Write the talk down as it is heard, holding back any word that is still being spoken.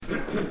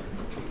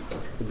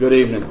Good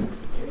evening.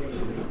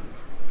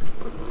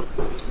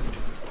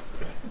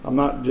 I'm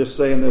not just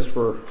saying this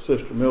for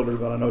Sister Mildred,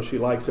 but I know she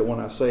likes it when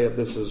I say it.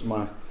 This is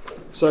my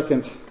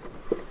second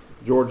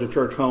Georgia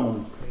church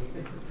home.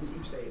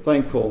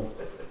 Thankful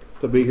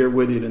to be here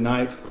with you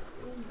tonight.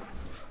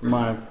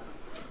 My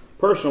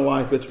personal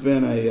life, it's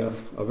been a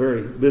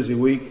very busy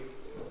week,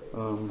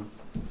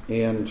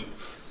 and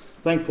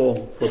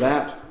thankful for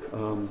that,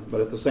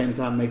 but at the same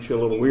time makes you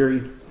a little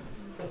weary.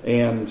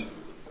 And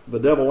the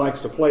devil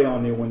likes to play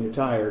on you when you're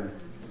tired.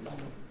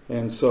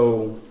 And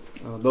so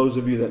those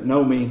of you that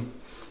know me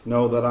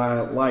know that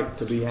I like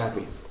to be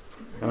happy.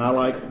 And I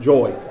like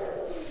joy.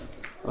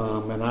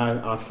 And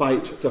I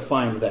fight to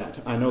find that.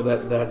 I know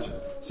that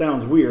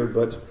sounds weird,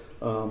 but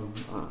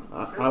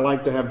I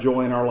like to have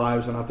joy in our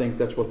lives, and I think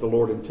that's what the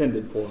Lord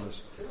intended for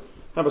us.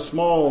 I have a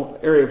small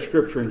area of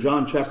Scripture in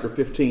John chapter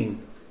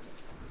 15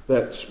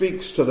 that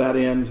speaks to that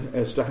end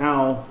as to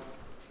how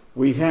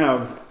we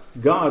have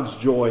God's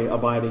joy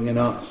abiding in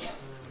us.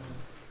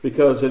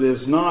 Because it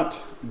is not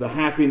the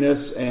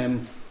happiness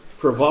and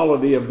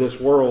frivolity of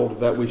this world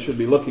that we should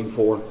be looking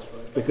for,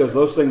 because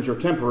those things are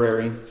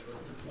temporary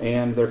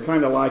and they're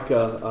kind of like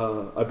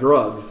a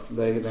drug.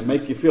 They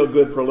make you feel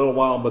good for a little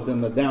while, but then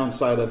the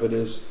downside of it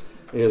is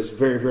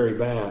very, very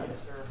bad.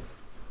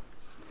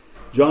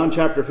 John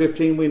chapter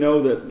 15, we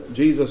know that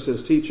Jesus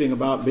is teaching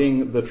about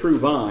being the true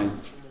vine.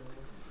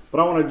 But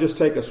I want to just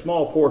take a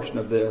small portion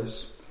of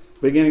this,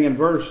 beginning in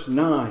verse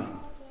 9.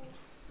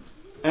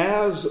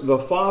 As the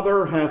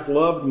Father hath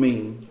loved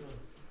me,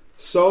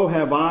 so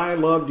have I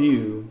loved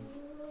you.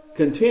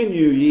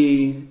 Continue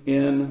ye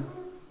in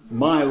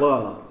my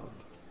love.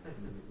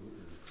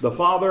 The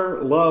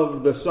Father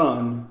loved the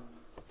Son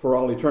for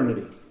all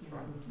eternity.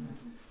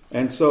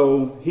 And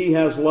so He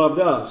has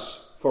loved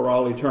us for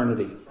all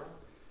eternity.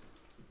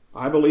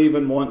 I believe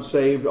in once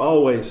saved,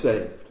 always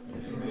saved.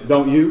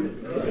 Don't you?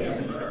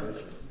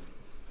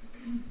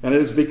 And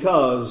it is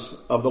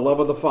because of the love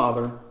of the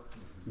Father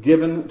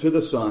given to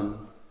the Son,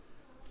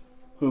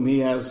 whom He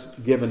has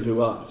given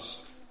to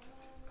us.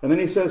 And then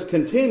He says,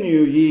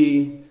 continue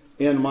ye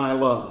in my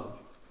love.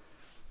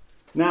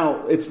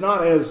 Now, it's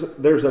not as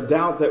there's a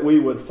doubt that we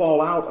would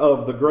fall out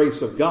of the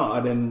grace of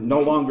God and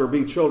no longer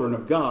be children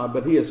of God,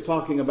 but He is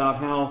talking about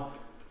how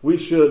we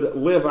should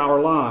live our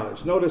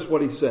lives. Notice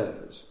what He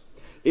says.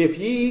 If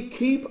ye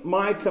keep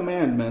my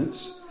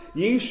commandments,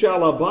 ye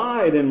shall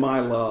abide in my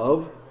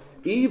love,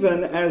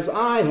 even as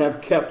I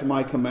have kept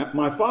my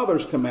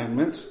Father's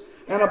commandments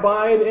and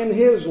abide in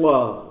His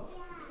love.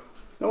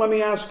 Now let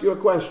me ask you a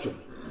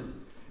question.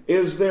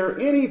 Is there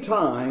any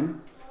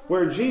time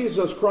where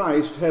Jesus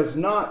Christ has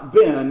not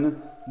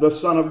been the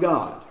Son of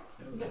God?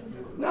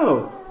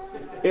 No.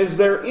 Is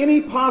there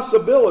any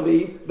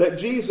possibility that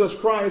Jesus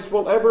Christ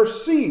will ever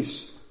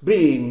cease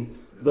being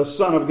the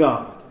Son of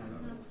God?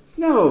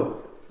 No.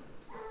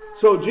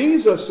 So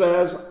Jesus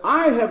says,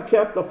 I have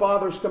kept the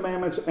Father's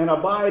commandments and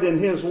abide in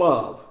His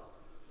love.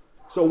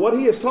 So what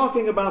He is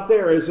talking about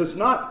there is it's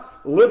not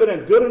living a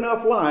good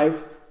enough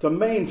life to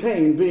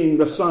maintain being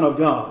the Son of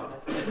God.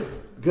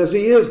 Because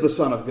He is the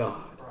Son of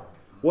God.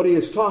 What He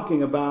is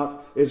talking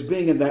about is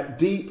being in that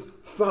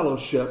deep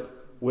fellowship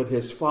with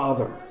His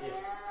Father.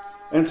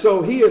 And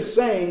so He is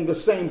saying the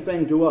same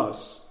thing to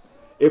us.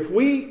 If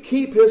we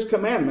keep His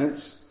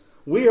commandments,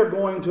 we are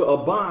going to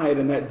abide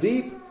in that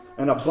deep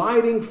and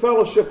abiding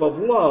fellowship of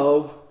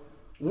love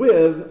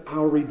with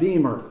our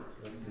Redeemer.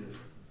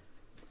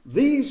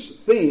 These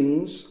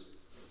things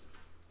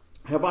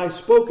have I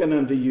spoken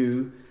unto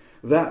you,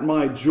 that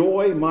my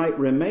joy might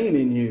remain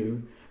in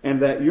you,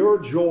 and that your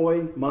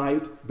joy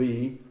might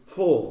be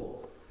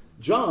full.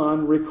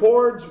 John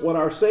records what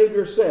our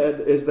Savior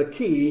said is the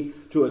key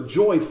to a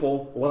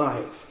joyful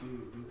life.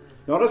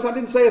 Notice I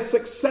didn't say a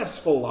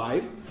successful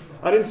life.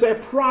 I didn't say a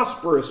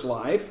prosperous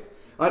life.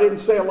 I didn't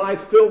say a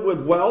life filled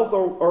with wealth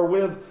or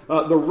with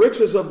the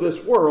riches of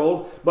this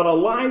world, but a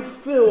life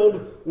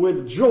filled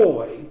with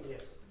joy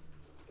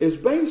is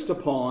based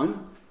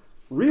upon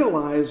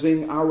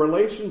realizing our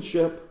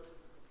relationship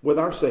with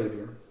our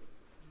Savior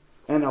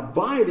and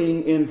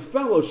abiding in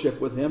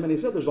fellowship with Him. And He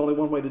said there's only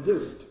one way to do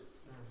it,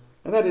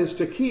 and that is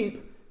to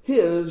keep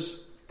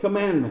His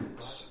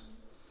commandments.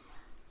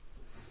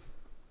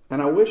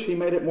 And I wish He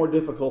made it more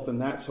difficult than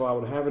that so I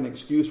would have an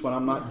excuse when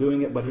I'm not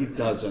doing it, but He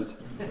doesn't.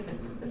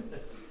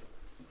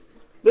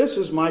 This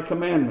is my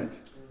commandment.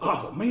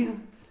 Oh,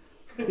 man.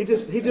 He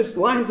just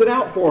lines it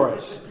out for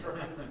us.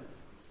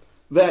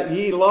 That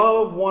ye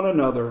love one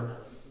another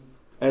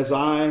as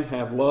I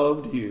have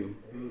loved you.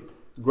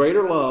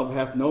 Greater love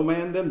hath no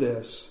man than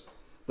this,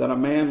 that a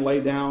man lay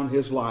down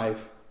his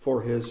life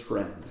for his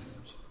friends.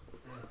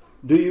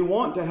 Do you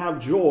want to have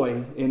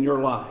joy in your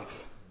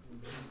life?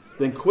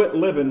 Then quit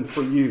living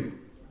for you.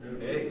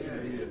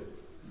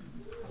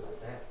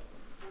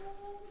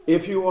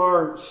 If you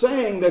are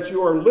saying that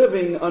you are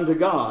living unto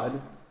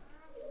God,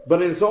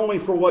 but it's only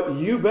for what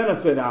you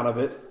benefit out of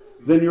it,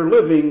 then you're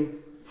living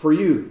for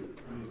you.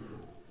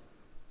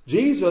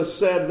 Jesus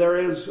said there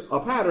is a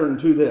pattern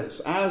to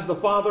this. As the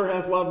Father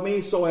hath loved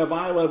me, so have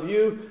I loved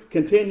you.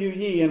 Continue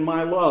ye in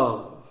my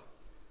love.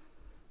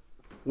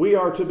 we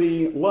are to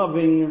be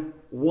loving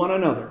one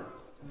another.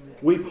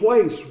 We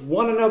place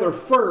one another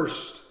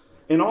first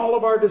in all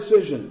of our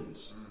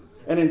decisions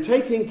and in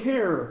taking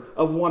care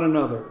of one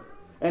another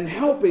and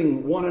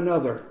helping one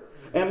another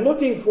and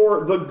looking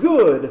for the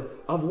good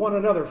of one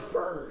another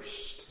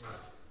first.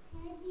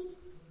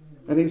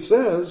 And he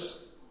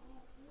says,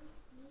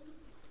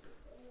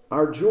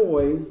 our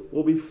joy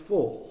will be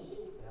full.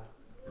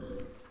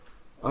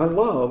 I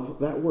love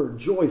that word,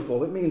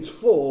 joyful. It means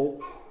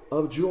full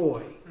of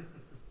joy.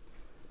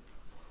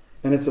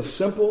 And it's a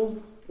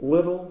simple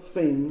little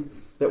thing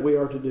that we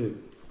are to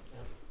do.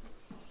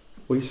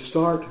 We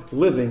start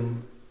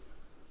living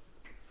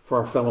for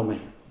our fellow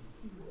man.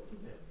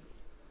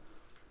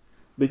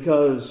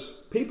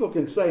 Because people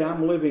can say,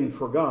 I'm living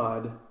for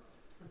God,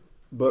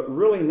 but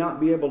really not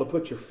be able to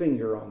put your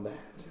finger on that.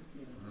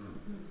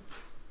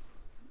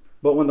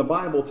 But when the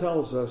Bible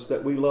tells us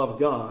that we love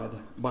God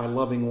by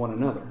loving one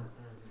another,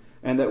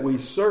 and that we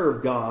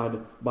serve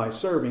God by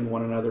serving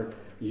one another,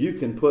 you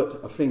can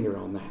put a finger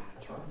on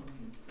that.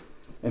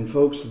 And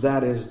folks,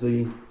 that is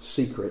the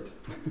secret.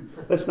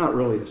 That's not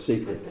really a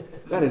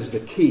secret. That is the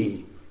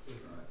key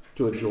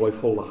to a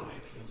joyful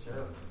life.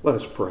 Let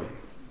us pray.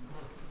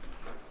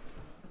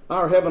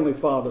 Our Heavenly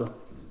Father,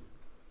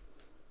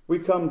 we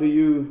come to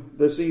you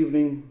this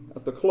evening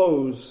at the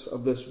close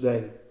of this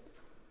day.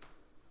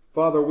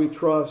 Father, we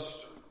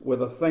trust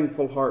with a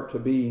thankful heart to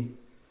be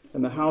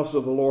in the house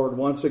of the Lord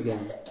once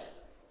again.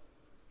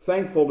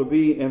 Thankful to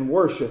be in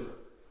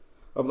worship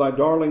of thy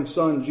darling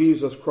Son,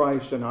 Jesus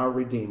Christ, and our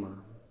Redeemer.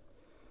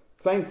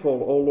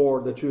 Thankful, O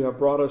Lord, that you have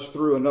brought us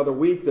through another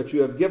week, that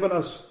you have given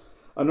us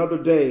another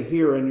day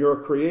here in your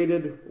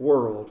created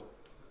world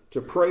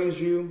to praise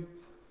you,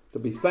 to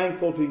be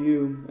thankful to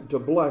you, and to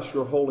bless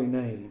your holy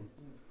name.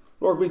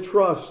 Lord, we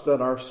trust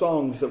that our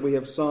songs that we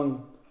have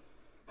sung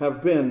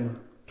have been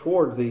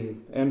toward thee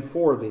and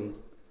for thee,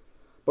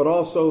 but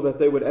also that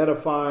they would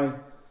edify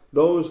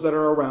those that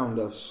are around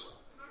us,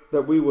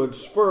 that we would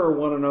spur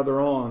one another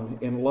on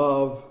in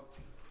love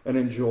and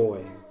in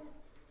joy.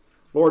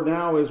 Lord,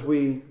 now as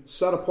we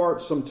set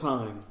apart some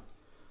time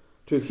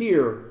to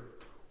hear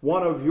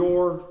one of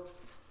your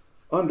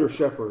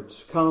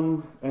under-shepherds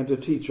come and to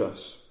teach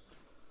us,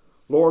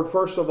 Lord,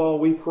 first of all,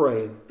 we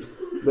pray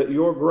that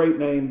your great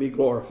name be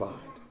glorified.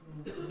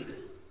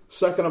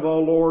 Second of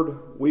all,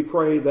 Lord, we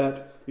pray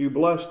that you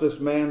bless this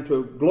man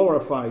to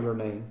glorify your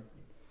name.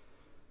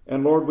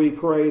 And Lord, we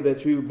pray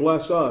that you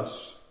bless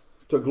us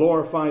to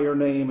glorify your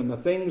name in the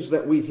things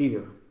that we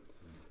hear.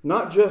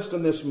 Not just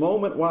in this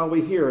moment while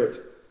we hear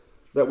it,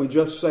 that we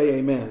just say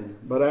amen.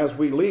 But as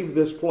we leave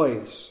this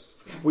place,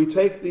 we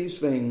take these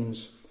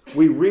things,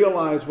 we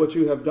realize what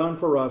you have done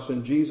for us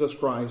in Jesus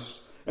Christ,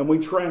 and we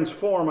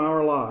transform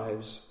our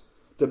lives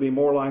to be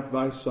more like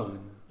thy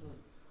Son.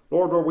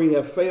 Lord, where we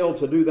have failed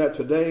to do that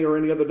today or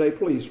any other day,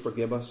 please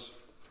forgive us.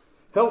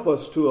 Help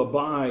us to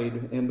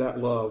abide in that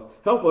love.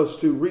 Help us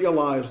to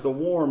realize the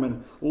warm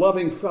and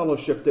loving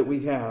fellowship that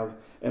we have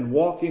and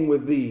walking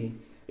with thee,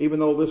 even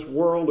though this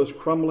world is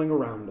crumbling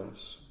around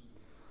us.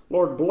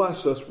 Lord,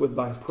 bless us with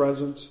thy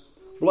presence.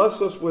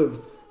 Bless us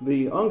with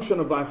the unction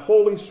of thy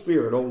Holy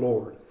Spirit, O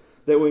Lord,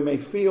 that we may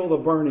feel the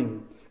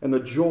burning and the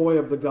joy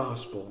of the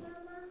gospel.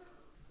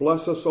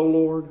 Bless us, O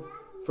Lord.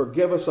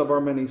 Forgive us of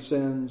our many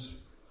sins.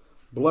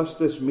 Bless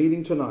this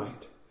meeting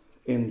tonight.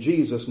 In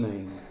Jesus'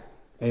 name,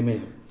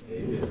 amen.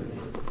 Amen.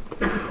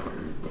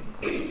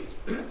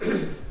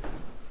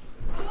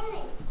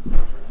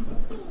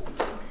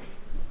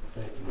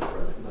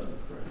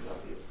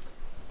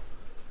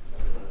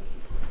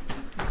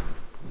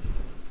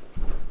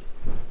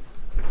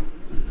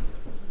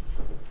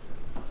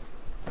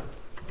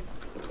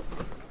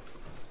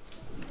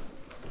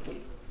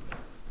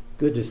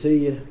 Good to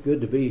see you.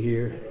 Good to be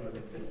here.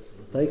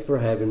 Thanks for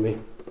having me.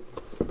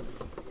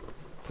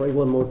 Pray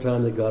one more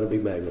time that God will be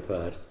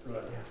magnified.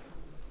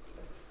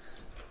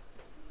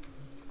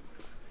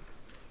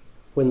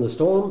 When the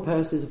storm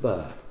passes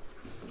by,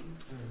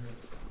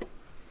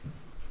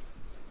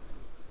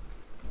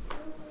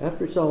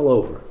 after it's all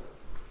over,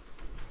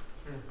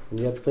 and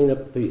you have to clean up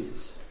the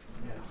pieces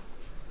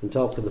and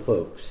talk to the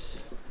folks,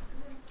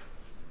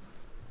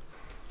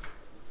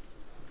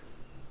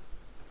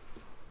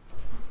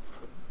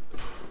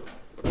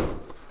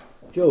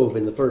 Job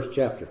in the first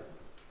chapter,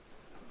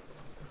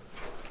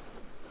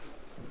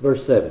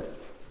 verse 7.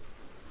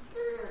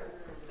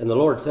 And the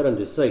Lord said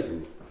unto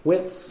Satan,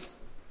 Whence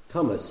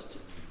comest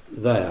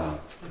thou?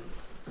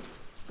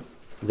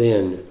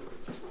 Then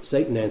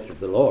Satan answered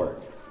the Lord,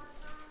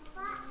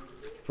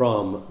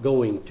 From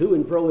going to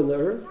and fro in the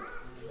earth,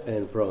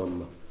 and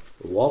from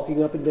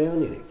walking up and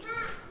down in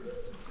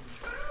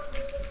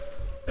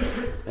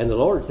it. And the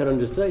Lord said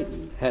unto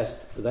Satan, Hast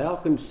thou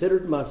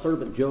considered my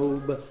servant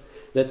Job,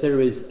 that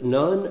there is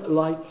none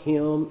like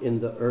him in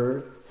the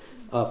earth,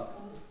 a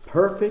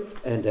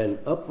perfect and an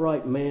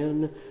upright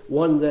man,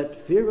 one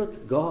that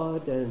feareth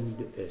God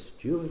and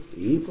escheweth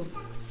evil?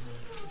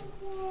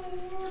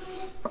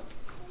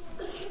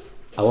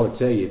 I want to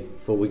tell you,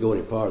 before we go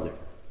any farther,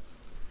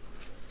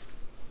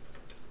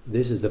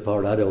 this is the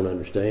part I don't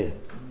understand.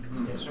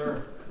 Yes,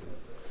 sir.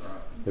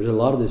 There's a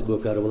lot of this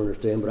book I don't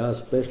understand, but I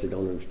especially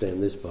don't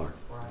understand this part.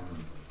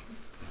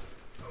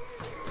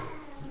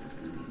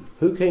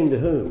 Who came to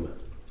whom?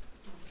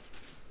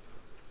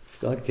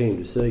 God came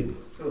to Satan.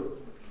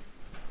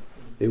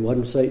 It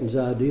wasn't Satan's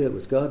idea, it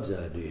was God's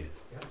idea.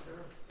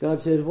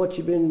 God said, what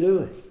you been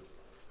doing?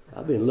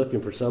 I've been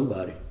looking for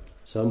somebody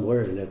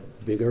somewhere in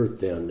that big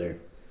earth down there.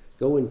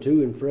 Going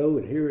to and fro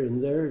and here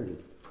and there.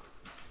 And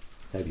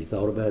have you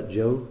thought about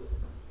Job?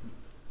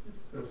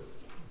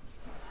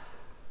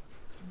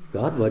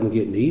 God wasn't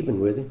getting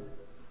even with him.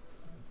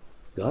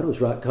 God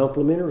was right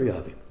complimentary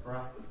of him.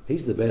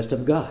 He's the best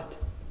of God.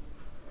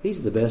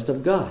 He's the best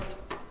of God.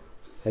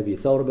 Have you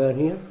thought about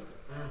him?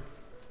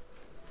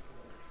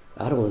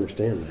 I don't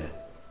understand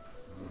that.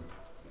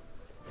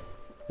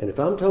 And if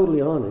I'm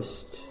totally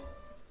honest,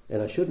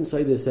 and I shouldn't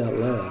say this out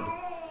loud,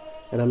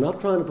 and I'm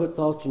not trying to put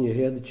thoughts in your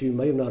head that you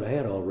may have not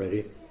had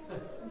already,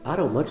 I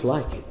don't much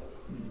like it.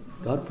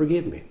 God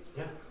forgive me.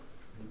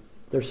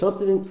 There's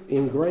something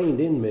ingrained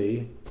in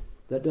me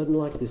that doesn't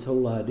like this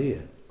whole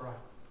idea.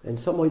 And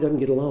some way doesn't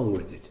get along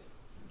with it.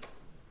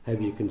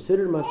 Have you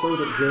considered my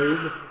servant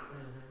Job?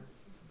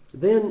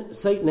 Then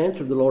Satan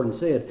answered the Lord and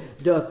said,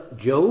 doth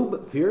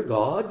Job fear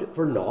God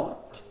for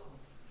naught?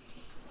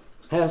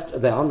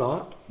 Hast thou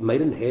not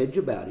made an hedge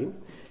about him,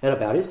 and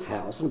about his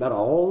house, and about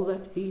all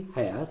that he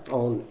hath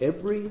on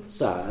every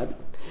side?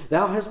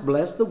 Thou hast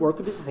blessed the work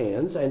of his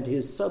hands, and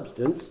his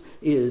substance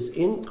is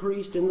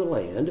increased in the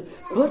land.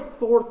 Put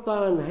forth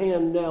thine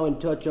hand now and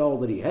touch all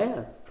that he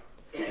hath,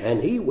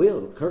 and he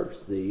will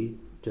curse thee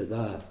to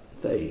thy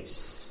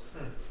face.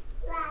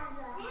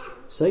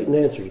 Satan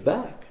answers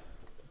back,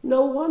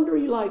 no wonder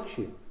he likes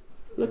you.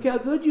 Look how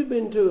good you've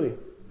been to him.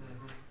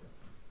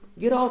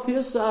 Get off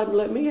his side and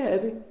let me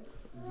have him.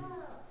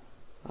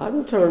 I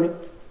can turn him.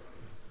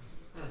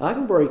 I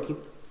can break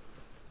him.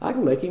 I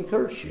can make him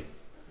curse you.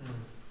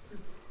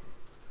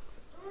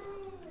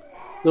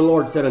 The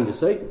Lord said unto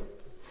Satan,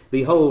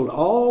 behold,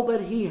 all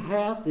that he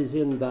hath is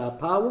in thy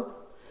power.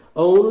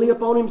 Only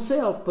upon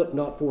himself put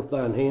not forth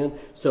thine hand.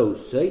 So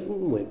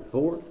Satan went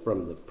forth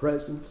from the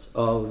presence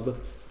of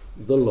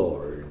the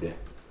Lord.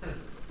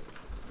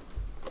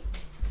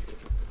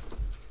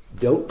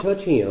 Don't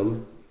touch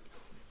him,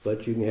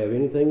 but you can have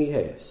anything he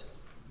has.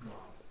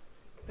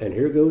 And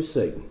here goes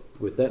Satan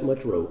with that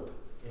much rope.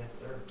 Yes,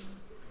 sir.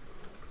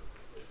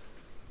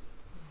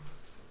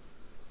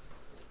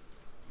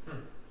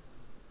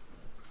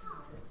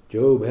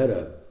 Job had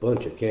a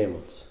bunch of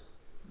camels.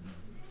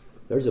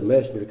 There's a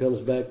messenger comes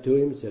back to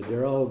him and said,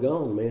 they're all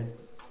gone, man.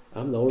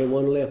 I'm the only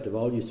one left of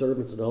all your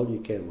servants and all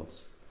your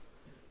camels.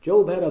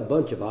 Job had a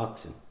bunch of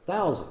oxen,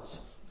 thousands.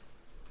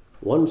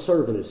 One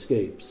servant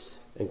escapes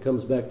and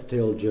comes back to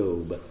tell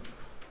Job,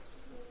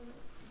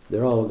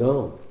 they're all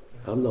gone.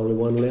 I'm the only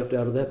one left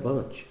out of that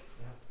bunch.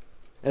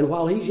 And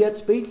while he's yet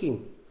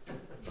speaking,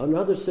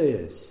 another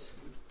says,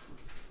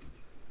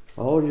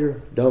 all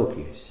your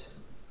donkeys,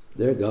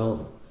 they're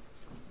gone.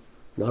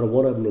 Not a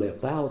one of them left,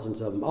 thousands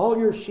of them. All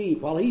your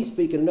sheep, while he's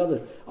speaking,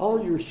 another,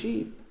 all your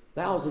sheep,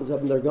 thousands of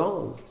them, they're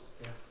gone.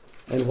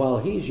 And while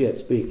he's yet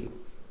speaking,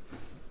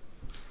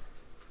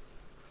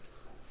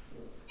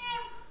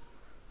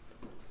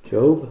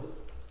 Job,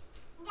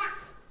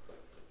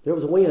 there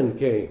was a wind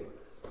came.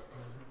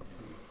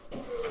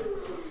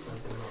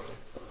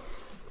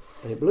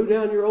 And it blew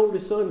down your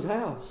oldest son's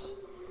house.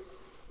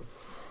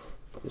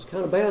 It's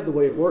kind of bad the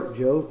way it worked,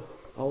 Job.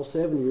 All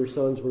 7 of your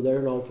sons were there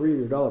and all 3 of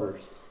your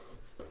daughters.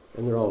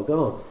 And they're all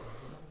gone.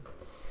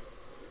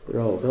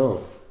 They're all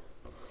gone.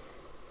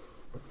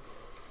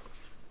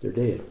 They're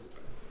dead.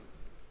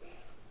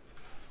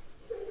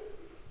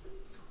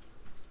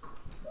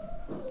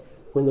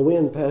 When the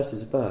wind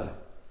passes by,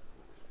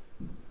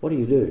 what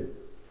do?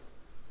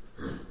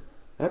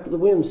 After the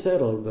wind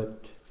settled,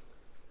 but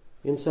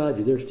inside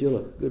you there's still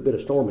a good bit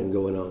of storming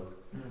going on.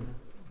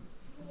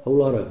 A whole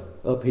lot of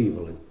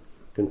upheaval and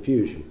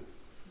confusion.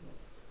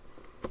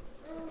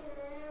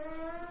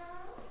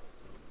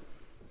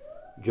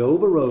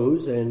 Job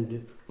arose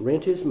and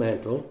rent his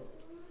mantle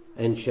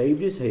and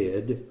shaved his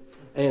head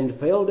and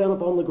fell down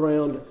upon the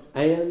ground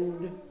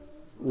and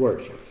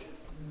worshipped.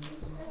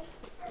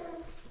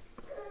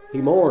 He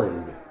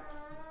mourned.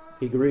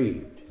 He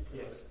grieved.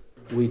 Yes.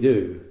 We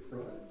do.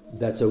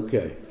 That's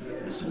okay.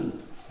 Yes.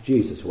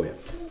 Jesus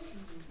wept.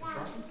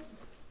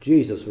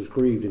 Jesus was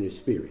grieved in his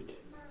spirit.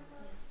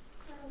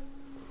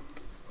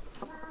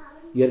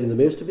 Yet in the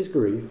midst of his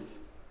grief,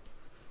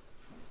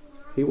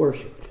 he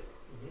worshipped.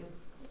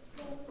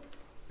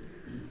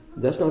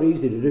 That's not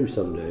easy to do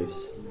some days.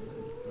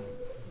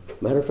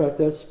 Matter of fact,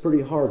 that's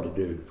pretty hard to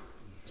do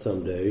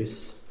some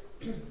days.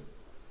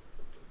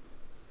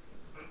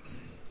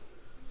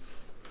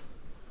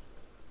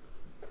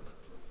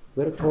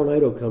 We had a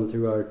tornado come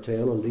through our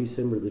town on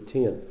December the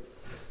 10th.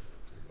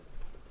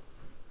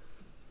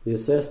 The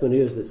assessment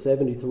is that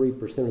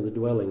 73% of the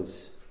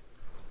dwellings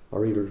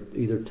are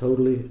either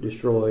totally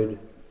destroyed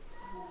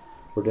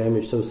or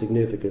damaged so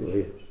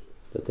significantly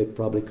that they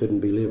probably couldn't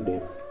be lived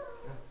in.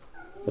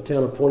 A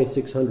town of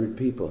 2,600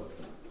 people.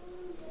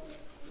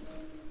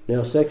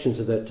 Now sections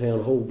of that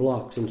town, whole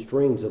blocks and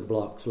strings of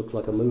blocks, look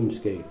like a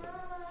moonscape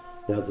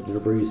now that the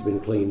debris has been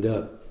cleaned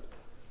up.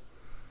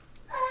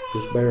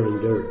 Just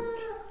barren dirt.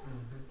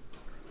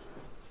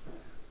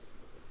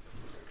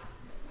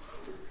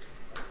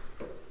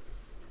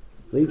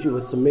 Leaves you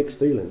with some mixed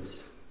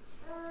feelings.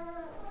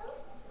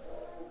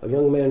 A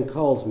young man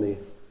calls me,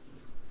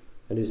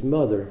 and his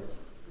mother,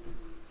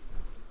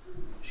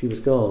 she was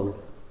gone,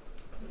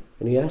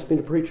 and he asked me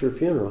to preach her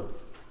funeral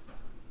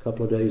a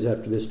couple of days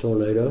after this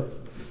tornado.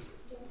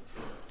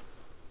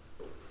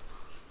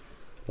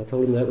 I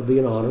told him that would be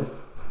an honor.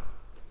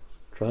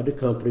 Tried to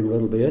comfort him a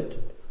little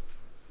bit.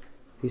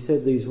 He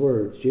said these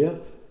words, "Jeff,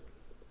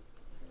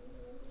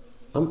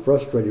 I'm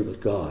frustrated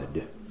with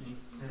God."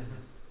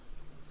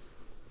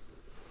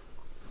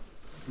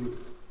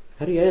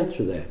 How do you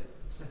answer that?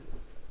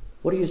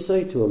 What do you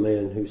say to a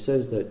man who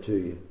says that to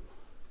you?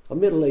 A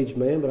middle-aged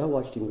man, but I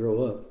watched him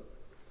grow up.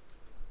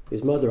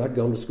 His mother, I'd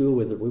gone to school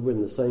with her. We were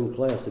in the same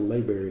class in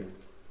Mayberry.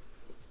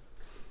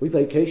 We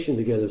vacationed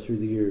together through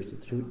the years,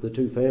 the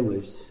two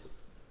families.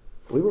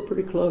 We were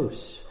pretty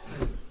close.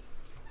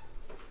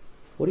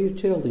 What do you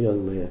tell the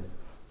young man?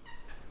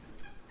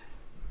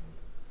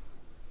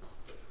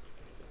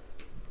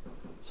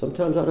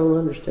 Sometimes I don't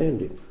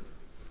understand it.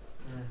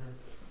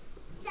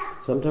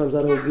 Sometimes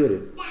I don't get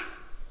it.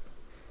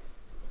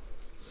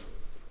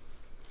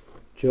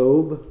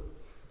 Job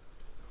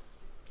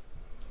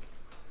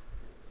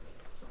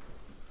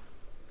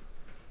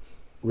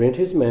rent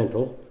his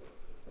mantle,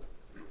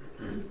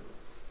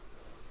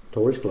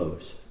 tore his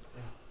clothes,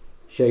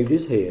 shaved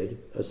his head,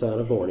 a sign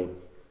of mourning,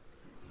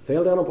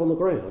 fell down upon the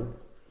ground,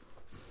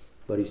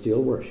 but he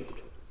still worshipped.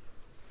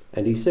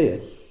 And he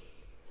said,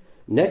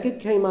 "Naked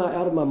came I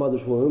out of my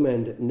mother's womb,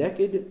 and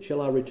naked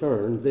shall I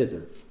return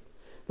thither.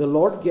 The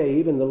Lord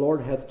gave, and the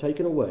Lord hath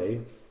taken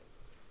away.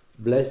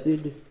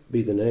 Blessed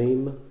be the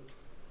name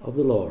of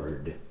the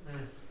Lord."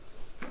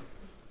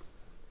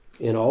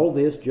 In all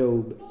this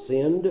Job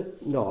sinned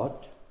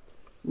not,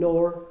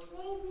 nor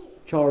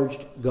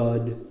charged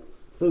God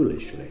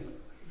foolishly.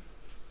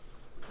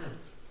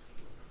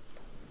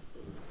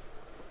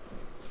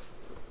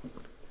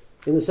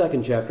 In the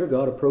second chapter,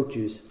 God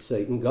approaches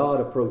Satan. God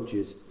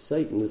approaches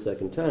Satan the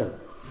second time.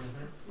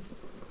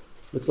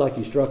 Looks like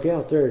you struck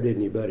out there,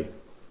 didn't you, buddy?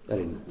 That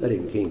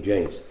isn't King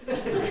James.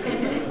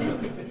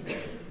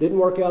 Didn't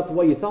work out the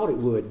way you thought it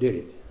would, did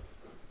it?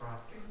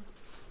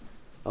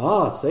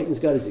 Satan's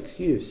got his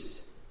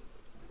excuse.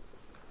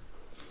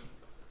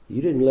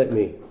 You didn't let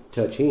me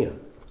touch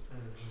him.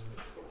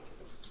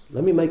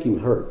 Let me make him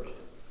hurt.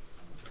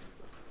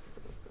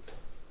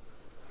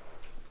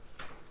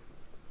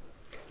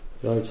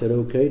 God said,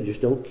 okay, just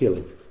don't kill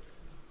him.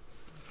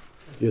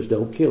 Just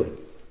don't kill him.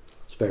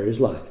 Spare his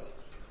life.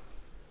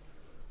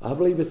 I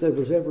believe if there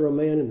was ever a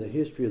man in the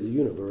history of the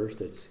universe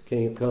that's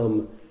can't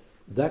come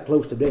that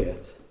close to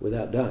death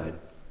without dying,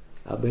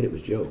 I bet it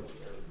was Job.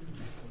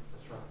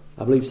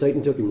 I believe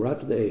Satan took him right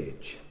to the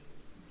edge.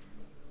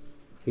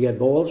 He had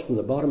boils from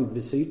the bottom of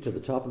his seat to the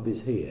top of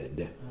his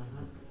head.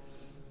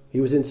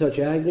 He was in such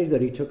agony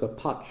that he took a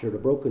potsherd, a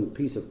broken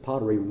piece of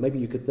pottery, maybe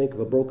you could think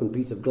of a broken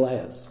piece of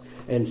glass,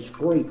 and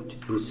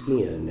scraped his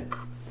skin.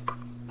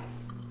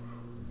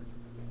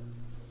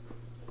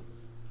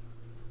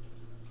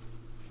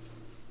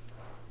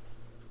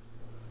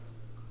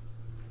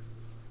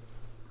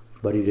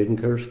 But he didn't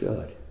curse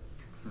God.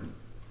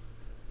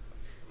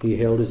 He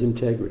held his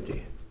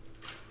integrity.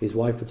 His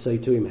wife would say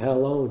to him, "How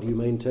long do you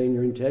maintain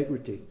your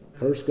integrity?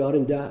 Curse God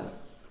and die."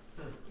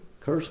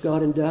 Curse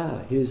God and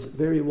die. His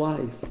very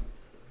wife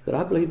that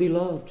I believe he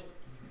loved.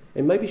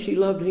 And maybe she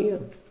loved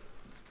him.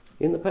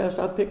 In the past,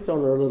 I picked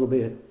on her a little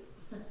bit.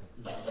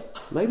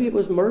 Maybe it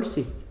was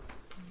mercy.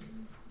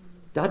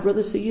 I'd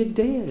rather see you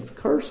dead.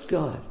 Curse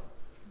God.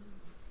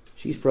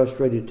 She's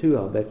frustrated too,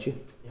 I'll bet you.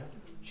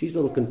 She's a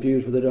little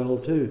confused with it all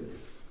too.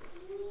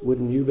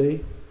 Wouldn't you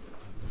be?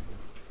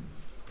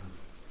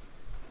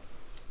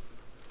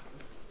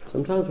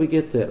 Sometimes we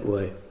get that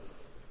way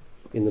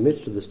in the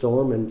midst of the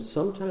storm, and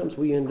sometimes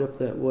we end up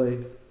that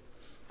way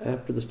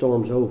after the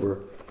storm's over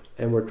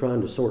and we're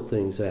trying to sort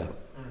things out.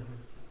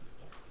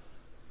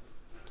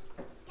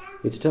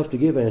 It's tough to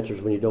give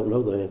answers when you don't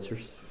know the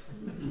answers.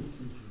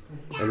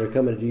 And they're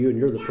coming to you and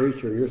you're the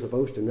preacher and you're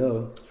supposed to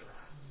know.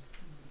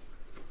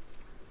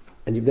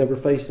 And you've never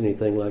faced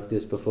anything like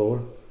this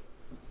before.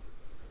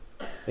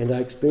 And I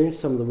experienced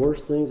some of the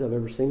worst things I've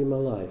ever seen in my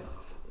life.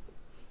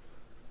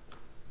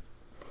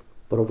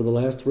 But over the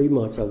last 3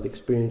 months, I've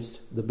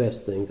experienced the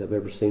best things I've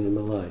ever seen in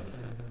my life.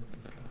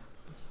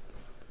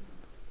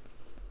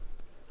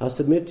 I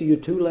submit to you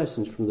 2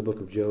 lessons from the book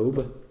of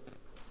Job.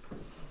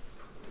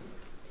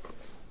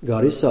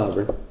 God is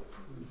sovereign.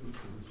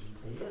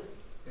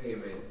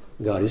 Amen.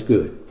 God is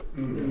good.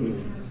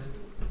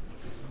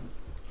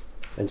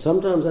 And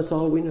sometimes that's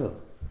all we know.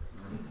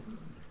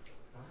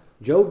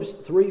 Job's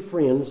 3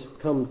 friends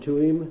come to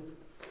him.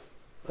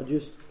 I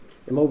just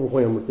am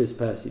overwhelmed with this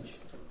passage.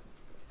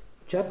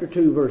 Chapter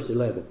 2, verse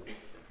 11.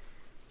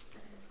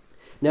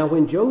 Now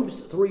when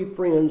Job's 3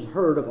 friends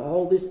heard of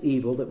all this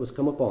evil that was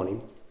come upon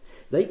him,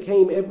 They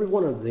came, every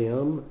one of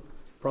them,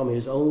 from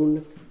his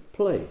own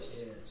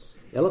place.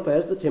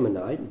 Eliphaz the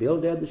Temanite,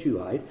 Bildad the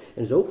Shuhite,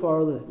 and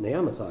Zophar the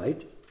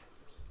Naamathite,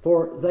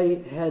 for they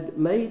had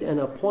made an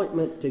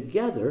appointment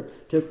together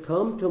to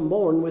come to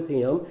mourn with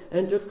him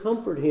and to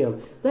comfort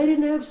him. They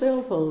didn't have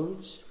cell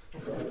phones.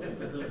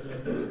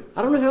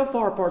 I don't know how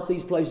far apart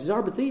these places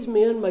are, but these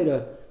men made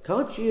a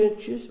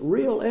conscientious,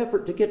 real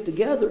effort to get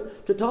together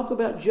to talk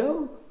about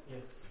Job.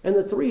 Yes. And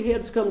the three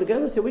heads come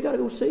together and say, we got to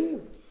go see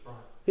him. Right.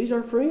 He's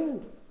our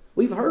friend.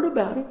 We've heard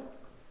about him.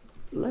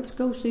 Let's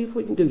go see if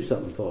we can do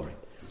something for him.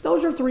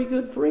 Those are three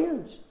good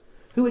friends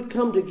who had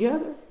come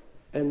together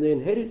and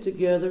then headed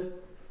together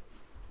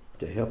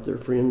to help their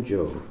friend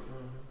Job.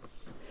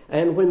 Mm-hmm.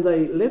 And when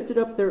they lifted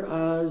up their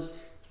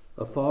eyes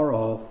afar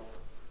off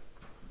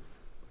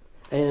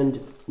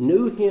and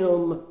knew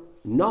him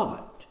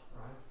not,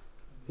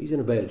 he's in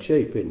a bad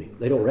shape, isn't he?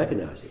 They don't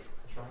recognize him.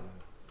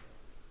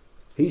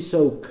 He's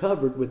so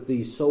covered with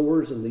these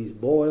sores and these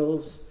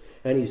boils,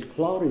 and he's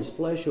clawed his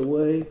flesh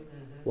away.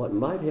 What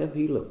might have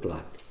he looked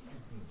like?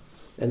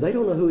 And they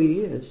don't know who he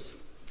is.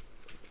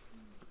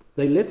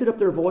 They lifted up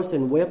their voice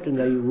and wept, and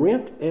they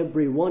rent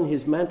every one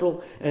his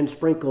mantle and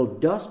sprinkled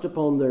dust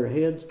upon their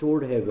heads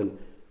toward heaven,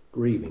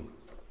 grieving.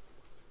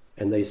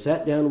 And they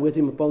sat down with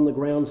him upon the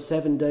ground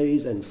 7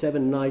 days and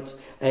 7 nights,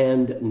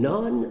 and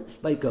none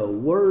spake a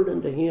word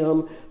unto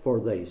him, for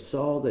they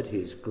saw that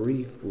his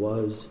grief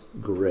was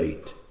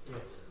great.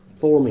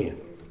 4 men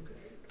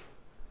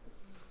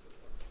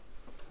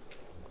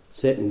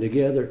sitting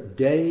together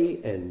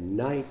day and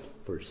night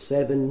for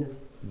 7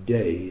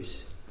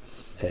 days,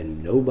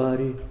 and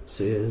nobody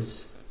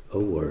says a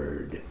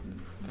word.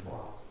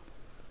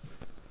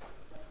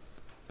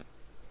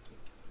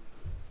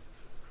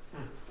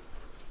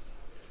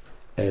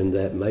 And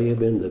that may have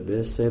been the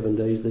best 7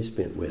 days they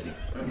spent with him.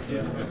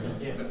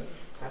 Yeah.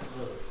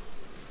 Absolutely.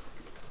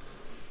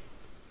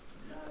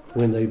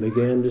 When they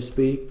began to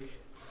speak,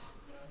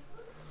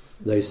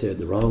 they said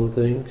the wrong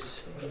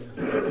things.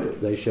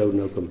 They showed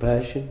no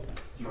compassion.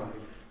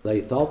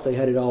 They thought they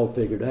had it all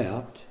figured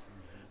out.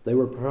 They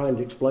were trying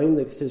to explain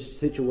the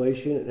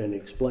situation and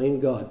explain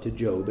God to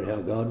Job and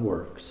how God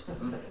works.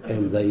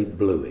 And they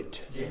blew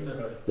it.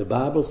 The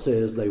Bible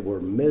says they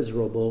were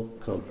miserable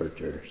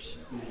comforters.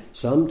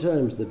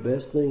 Sometimes the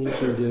best thing you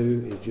can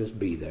do is just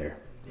be there.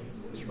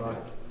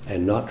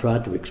 And not try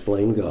to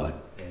explain God.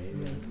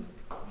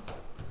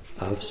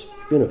 I've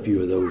spent a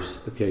few of those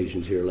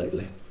occasions here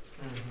lately.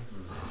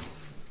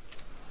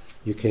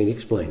 You can't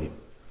explain him.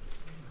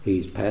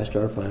 He's past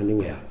our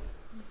finding out.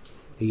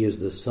 He is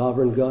the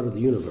sovereign God of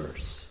the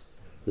universe,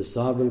 the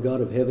sovereign God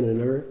of heaven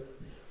and earth.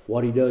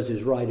 What he does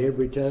is right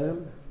every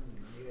time.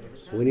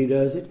 When he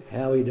does it,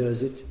 how he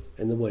does it,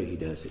 and the way he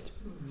does it.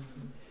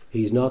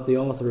 He's not the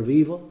author of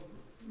evil,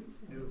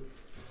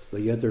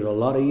 but yet there's a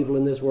lot of evil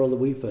in this world that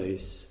we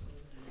face,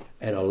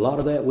 and a lot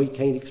of that we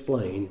can't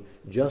explain,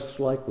 just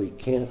like we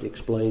can't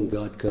explain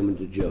God coming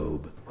to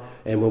Job.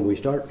 And when we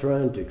start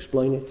trying to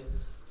explain it,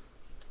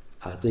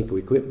 I think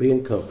we quit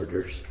being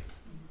comforters,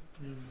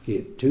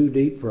 get too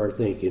deep for our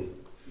thinking,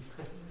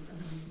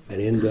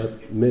 and end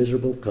up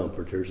miserable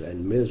comforters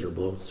and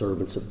miserable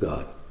servants of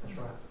God. That's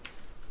right.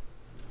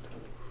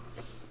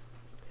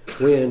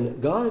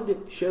 When God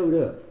showed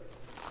up,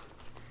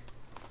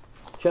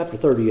 chapter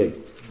 38.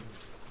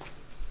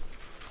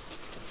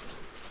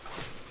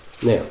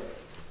 Now,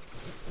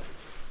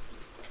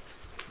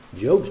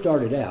 Job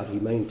started out, he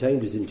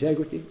maintained his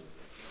integrity.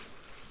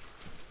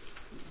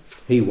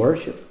 He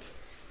worshiped.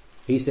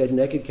 He said,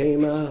 naked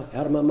came I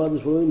out of my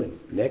mother's womb, and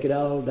naked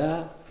I'll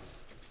die.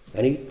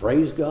 And he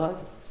praised God.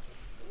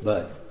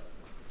 But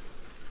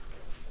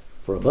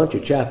for a bunch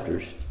of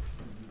chapters,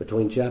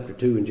 between chapter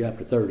 2 and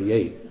chapter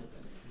 38,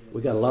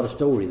 we got a lot of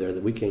story there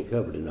that we can't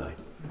cover tonight.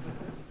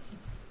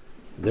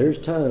 There's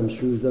times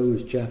through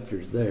those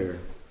chapters there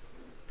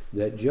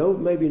that Job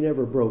maybe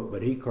never broke,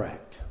 but he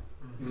cracked.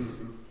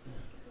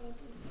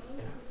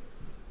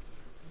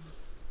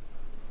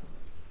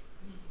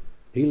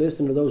 He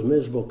listened to those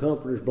miserable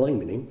comforters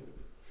blaming him.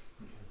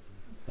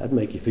 That'd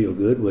make you feel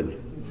good, wouldn't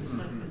it?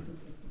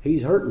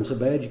 He's hurting so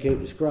bad you can't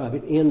describe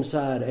it,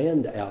 inside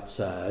and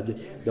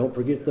outside. Don't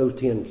forget those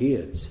 10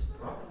 kids.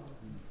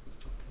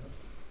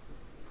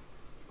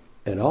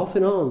 And off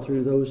and on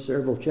through those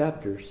several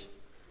chapters,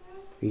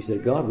 he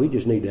said, God, we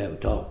just need to have a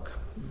talk.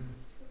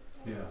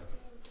 Yeah.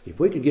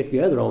 If we could get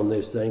together on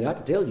this thing, I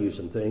could tell you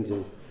some things,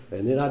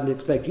 and then I'd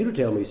expect you to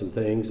tell me some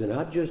things, and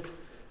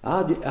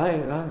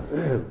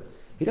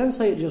he doesn't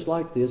say it just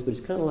like this, but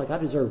it's kind of like, I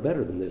deserve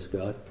better than this,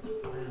 God.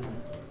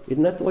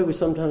 Isn't that the way we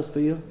sometimes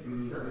feel?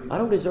 I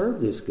don't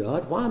deserve this,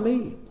 God. Why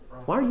me?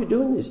 Why are you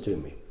doing this to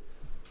me?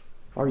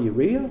 Are you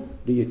real?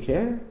 Do you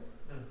care?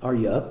 Are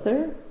you up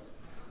there?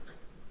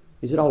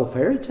 Is it all a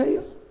fairy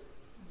tale?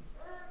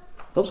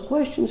 Those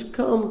questions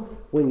come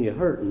when you're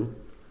hurting,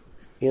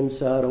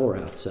 inside or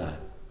outside.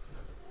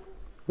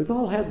 We've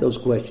all had those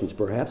questions,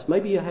 perhaps.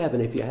 Maybe you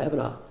haven't. If you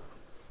haven't,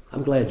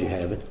 I'm glad you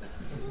haven't.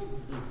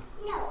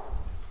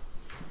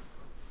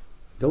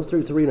 Go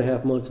through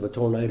 3.5 months of a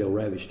tornado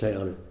ravaged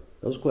town, and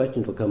those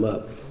questions will come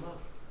up.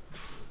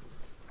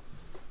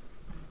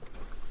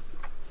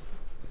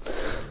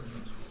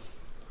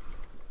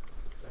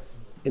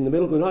 In the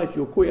middle of the night,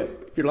 you'll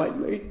quit if you're like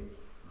me.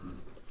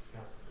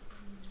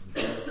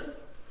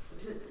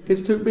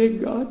 It's too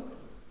big, God.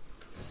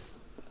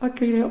 I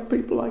can't help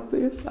people like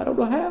this. I don't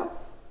know how.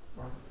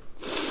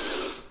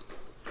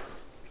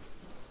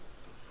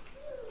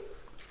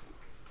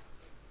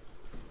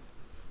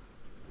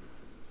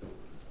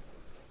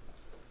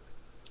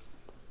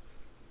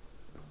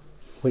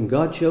 When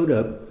God showed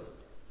up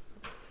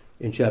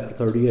in chapter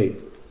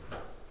 38,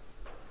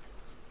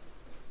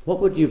 what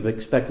would you have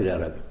expected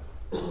out of him?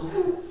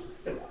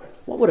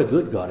 What would a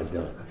good God have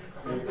done?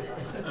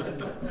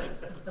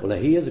 Well, now,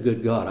 he is a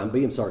good God. I'm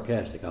being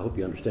sarcastic. I hope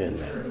you understand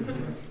that.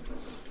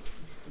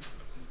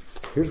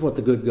 Here's what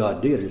the good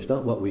God did. It's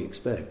not what we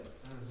expect.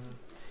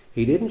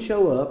 He didn't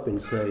show up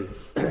and say,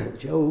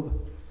 Job,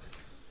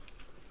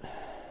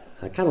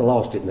 I kind of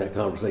lost it in that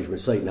conversation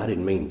with Satan. I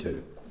didn't mean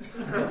to.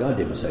 God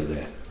didn't say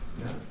that.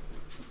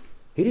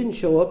 He didn't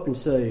show up and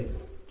say,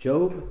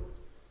 Job,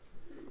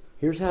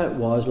 here's how it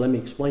was. Let me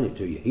explain it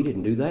to you. He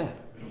didn't do that.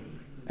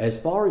 As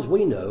far as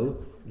we know,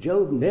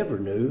 Job never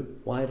knew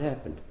why it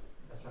happened.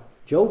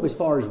 Job, as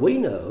far as we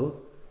know,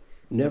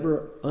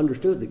 never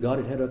understood that God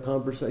had had a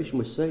conversation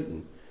with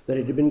Satan, that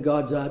it had been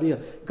God's idea.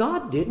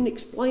 God didn't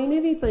explain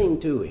anything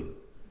to him.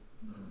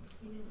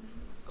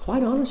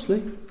 Quite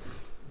honestly,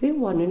 it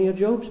wasn't any of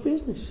Job's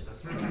business.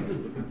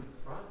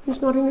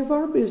 It's not any of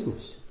our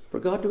business for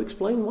God to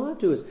explain why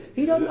to us.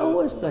 He doesn't owe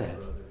us that.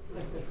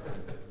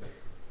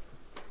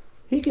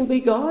 He can be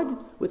God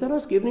without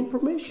us giving him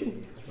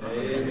permission.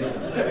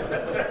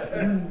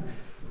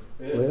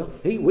 Well,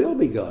 he will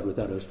be God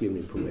without us giving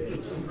him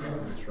permission.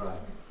 That's right.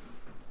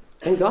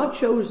 And God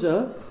shows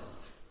up,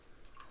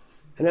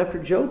 and after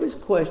Job is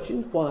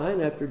questioned why,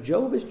 and after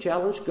Job has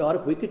challenged God,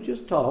 if we could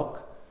just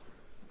talk,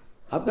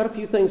 I've got a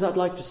few things I'd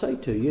like to say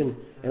to you,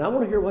 and I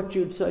want to hear what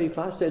you'd say if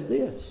I said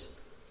this.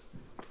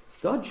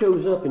 God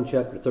shows up in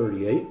chapter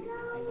 38.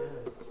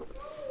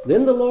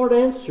 Then the Lord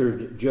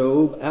answered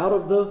Job out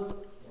of the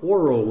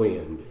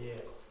whirlwind.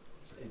 Yes,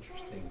 it's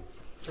interesting.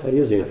 That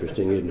is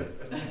interesting, isn't it?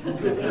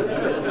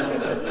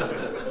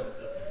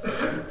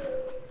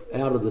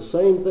 Out of the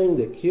same thing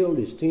that killed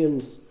his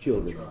 10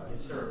 children.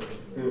 Yes, sir.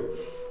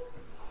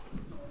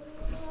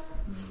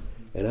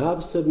 And I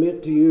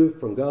submit to you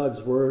from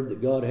God's word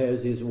that God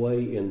has his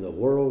way in the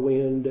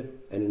whirlwind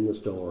and in the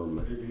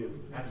storm.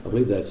 I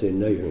believe that's in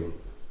Nahum.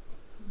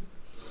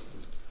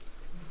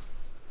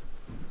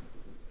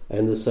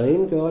 And the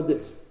same God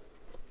that,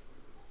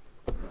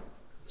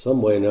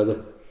 some way or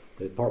another,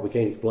 the part we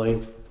can't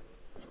explain,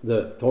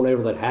 the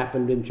tornado that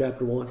happened in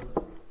chapter 1.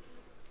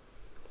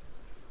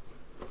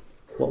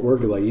 What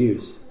word do I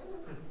use?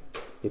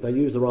 If I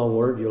use the wrong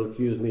word, you'll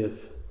accuse me of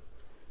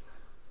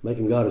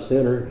making God a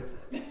sinner.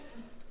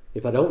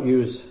 If I don't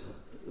use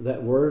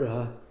that word,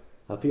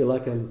 I feel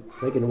like I'm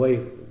taking away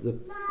the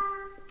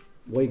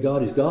way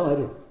God is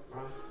God.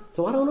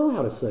 So I don't know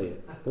how to say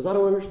it because I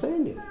don't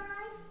understand it.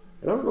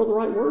 And I don't know the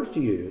right words to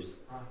use.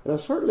 And I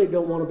certainly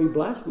don't want to be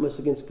blasphemous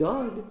against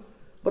God,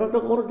 but I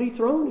don't want to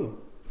dethrone him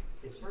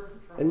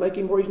and make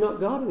him where he's not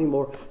God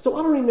anymore. So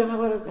I don't even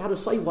know how to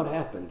say what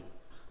happened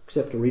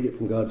except to read it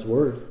from God's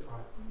word.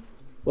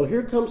 Well,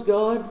 here comes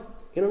God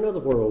in another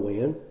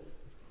whirlwind.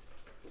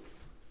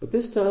 But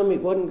this time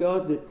it wasn't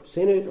God that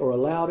sent it or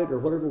allowed it or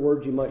whatever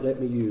words you might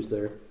let me use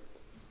there.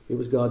 It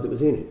was God that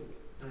was in it.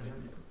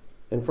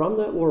 And from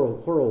that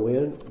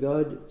whirlwind,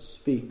 God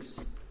speaks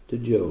to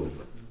Job.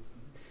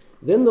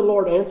 Then the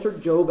Lord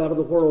answered Job out of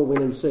the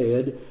whirlwind and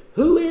said,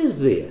 "Who is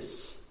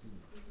this?"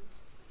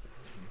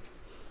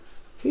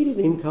 He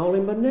didn't even call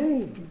him by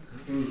name.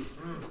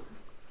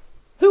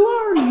 Who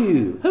are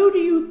you? Who do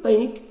you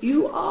think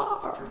you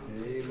are?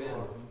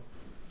 Amen.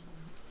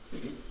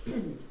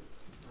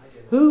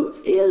 Who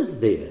is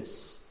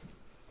this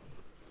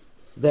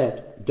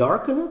that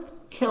darkeneth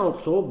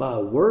counsel by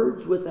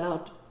words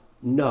without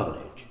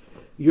knowledge?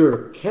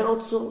 Your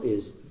counsel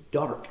is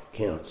dark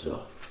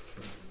counsel.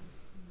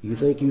 You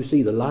think you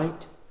see the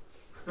light?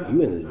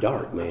 You in the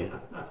dark, man.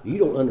 You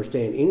don't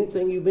understand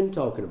anything you've been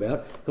talking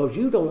about because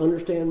you don't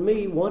understand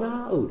me one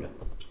iota.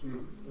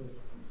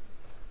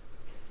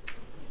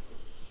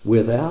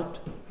 Without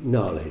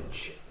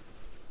knowledge.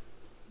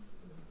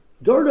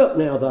 Gird up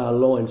now thy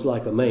loins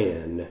like a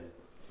man.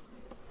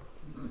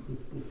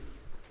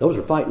 Those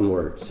are fighting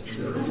words.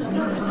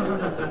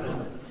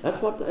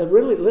 That's what,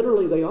 really,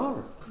 literally they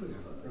are.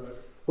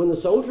 When the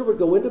soldier would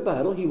go into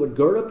battle, he would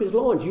gird up his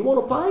loins. You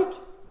want to fight?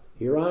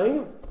 Here I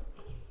am.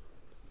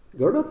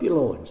 Gird up your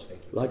loins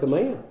like a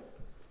man.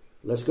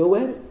 Let's go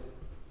at it.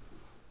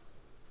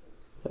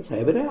 Let's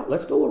have it out.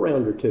 Let's go a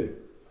round or two.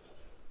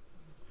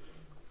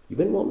 You've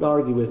been wanting to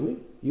argue with me.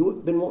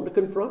 You've been wanting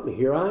to confront me.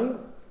 Here I am.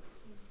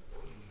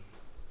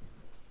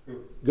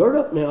 Gird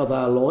up now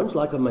thy loins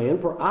like a man,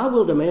 for I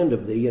will demand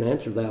of thee, and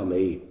answer thou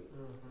me.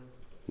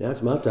 Now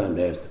it's my time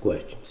to ask the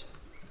questions.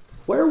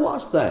 Where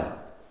wast thou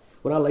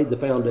when I laid the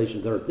foundations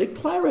of the earth?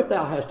 Declare if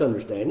thou hast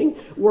understanding.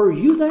 Were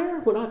you there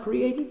when I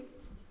created?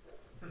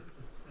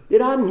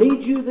 Did I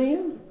need you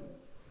then?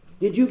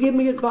 Did you give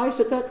me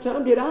advice at that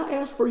time? Did I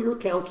ask for your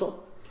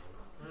counsel?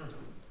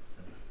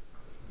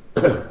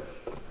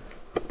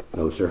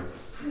 No, sir.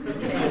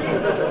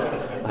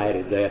 I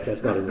added that.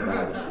 That's not in the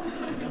Bible.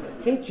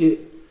 Can't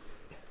you?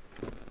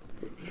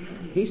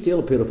 He's still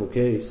a pitiful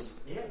case.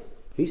 Yes.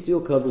 He's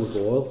still covered with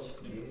boils.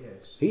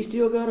 Yes. He's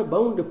still got a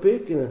bone to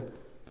pick and a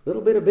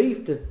little bit of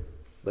beef to...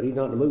 But he's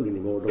not in the mood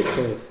anymore, don't you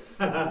think?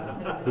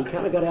 He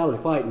kind of got out of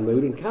the fighting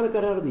mood and kind of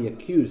got out of the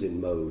accusing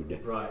mode.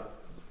 Right.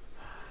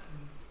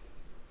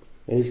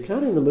 And he's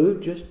kind of in the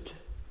mood just to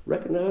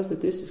recognize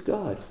that this is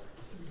God.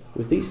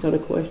 With these kind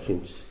of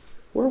questions.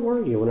 Where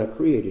were you when I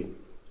created?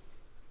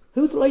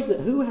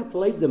 Who hath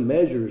laid the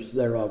measures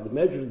thereof, the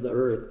measures of the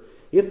earth?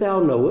 If thou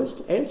knowest,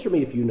 answer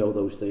me if you know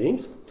those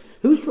things.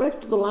 Who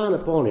stretched the line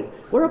upon it?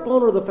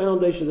 Whereupon are the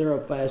foundations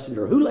thereof fastened?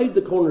 Or who laid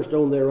the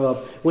cornerstone thereof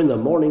when the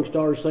morning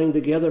stars sang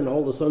together and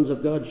all the sons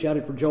of God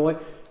shouted for joy?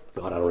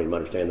 God, I don't even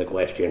understand the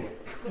question.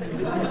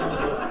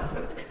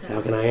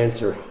 How can I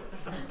answer?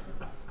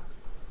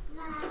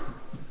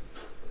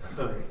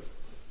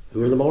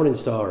 Who are the morning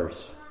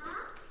stars?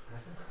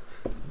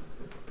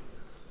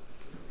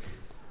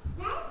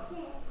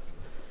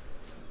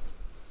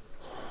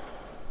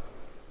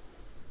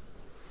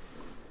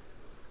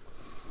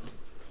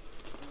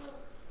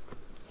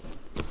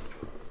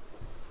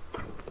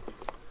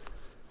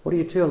 What do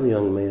you tell the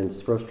young man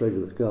that's frustrated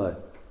with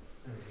God?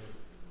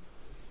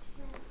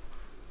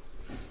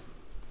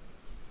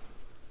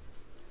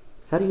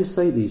 How do you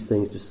say these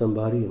things to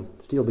somebody and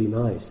still be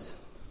nice?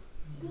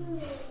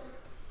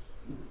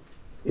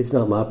 It's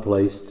not my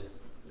place to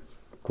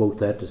quote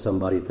that to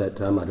somebody at that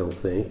time, I don't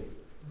think.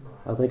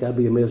 I think I'd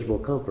be a miserable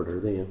comforter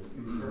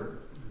then.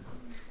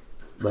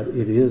 But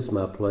it is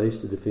my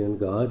place to defend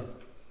God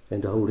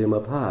and to hold Him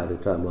up high at a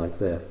time like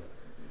that.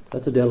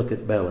 That's a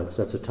delicate balance.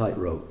 That's a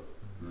tightrope.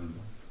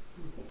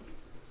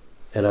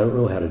 And I don't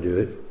know how to do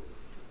it.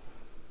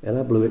 And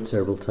I blew it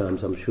several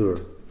times, I'm sure.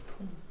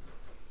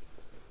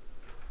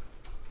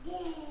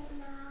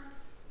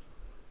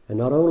 And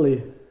not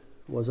only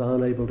was I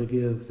unable to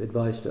give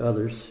advice to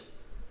others,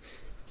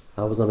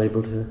 I was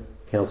unable to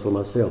counsel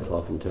myself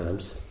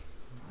oftentimes.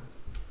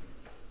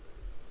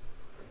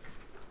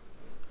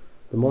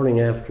 The morning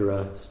after,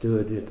 I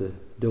stood at the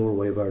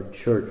doorway of our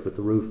church with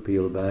the roof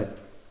peeled back.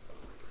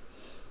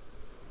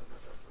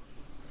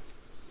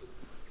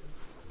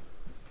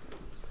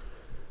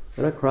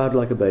 And I cried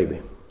like a baby.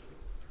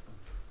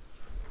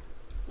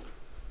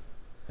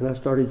 And I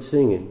started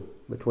singing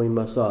between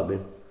my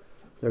sobbing.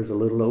 There's a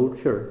little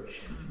old church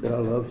that I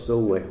love so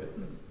well.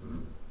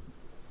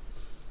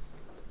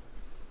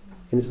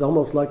 And it's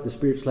almost like the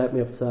Spirit slapped me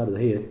up the side of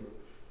the head.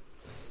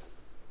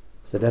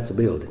 Said, that's a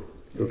building.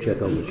 Go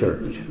check on the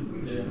church.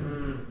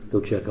 Go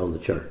check on the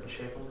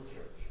church.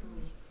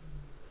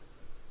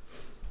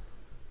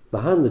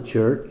 Behind the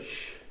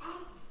church,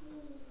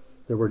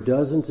 there were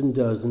dozens and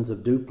dozens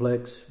of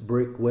duplex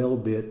brick well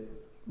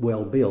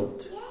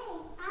built.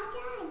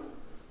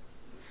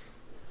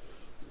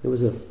 It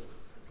was a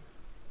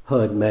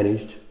HUD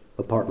managed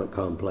apartment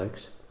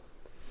complex.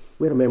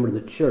 We had a member of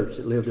the church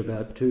that lived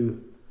about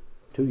two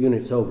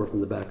units over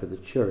from the back of the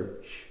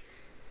church.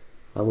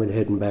 I went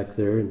heading back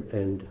there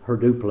and her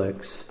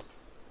duplex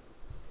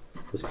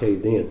was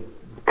caved in,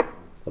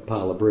 a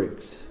pile of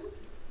bricks.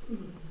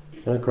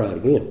 And I cried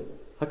again.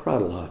 I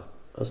cried a lot.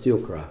 I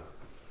still cry,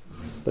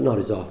 but not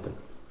as often.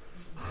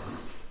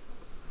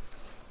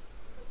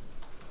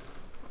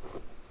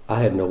 I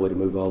had no way to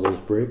move all those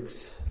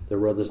bricks. There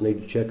were others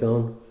needed to check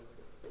on.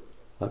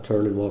 I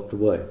turned and walked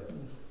away.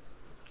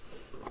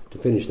 To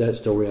finish that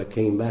story, I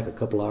came back a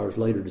couple hours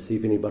later to see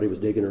if anybody was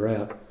digging her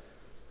out.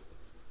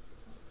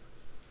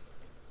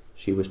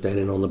 She was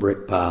standing on the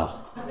brick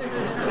pile.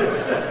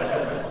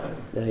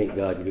 That ain't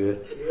God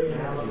good.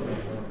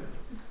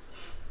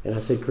 And I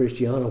said,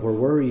 Christiana, where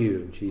were you?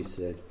 And she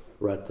said,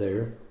 right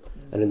there.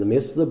 And in the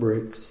midst of the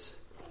bricks,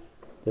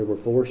 there were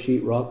 4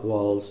 sheetrock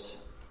walls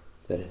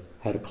that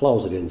had a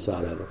closet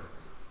inside of them.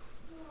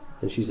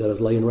 And she said, I was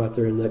laying right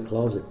there in that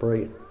closet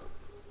praying.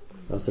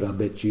 I said, I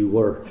bet you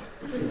were.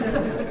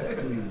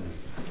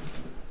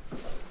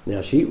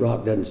 Now,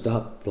 sheetrock doesn't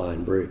stop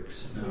flying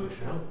bricks.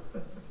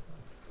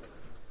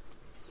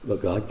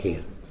 But God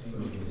can.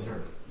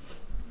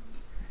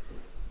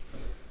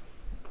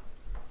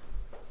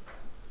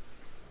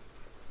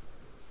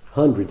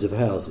 Hundreds of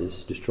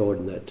houses destroyed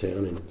in that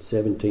town and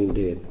 17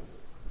 dead.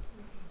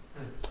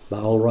 By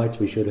all rights,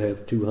 we should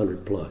have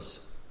 200 plus.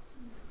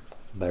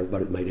 By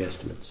everybody that made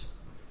estimates.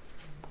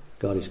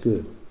 God is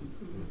good.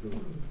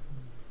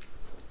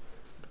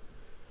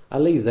 I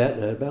leave that,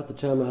 and about the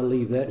time I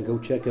leave that and go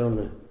check on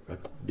the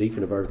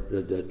deacon of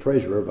the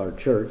treasurer of our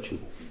church,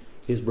 and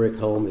his brick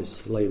home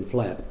is laying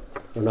flat.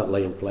 Or not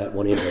laying flat,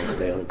 one end goes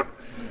down.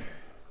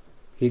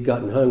 He'd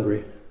gotten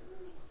hungry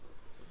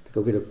to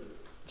go get a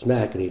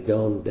snack, and he'd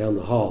gone down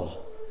the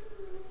hall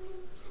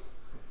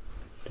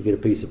to get a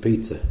piece of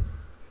pizza.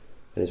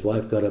 And his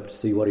wife got up to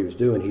see what he was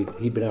doing.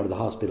 He'd been out of the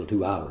hospital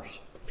 2 hours.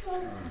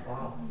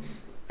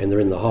 And they're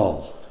in the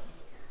hall.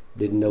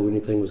 Didn't know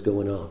anything was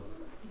going on.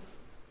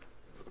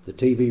 The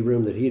TV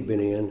room that he'd been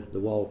in, the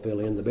wall fell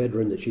in. The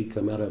bedroom that she'd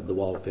come out of, the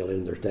wall fell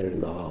in. They're standing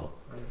in the hall.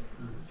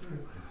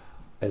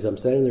 As I'm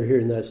standing there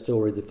hearing that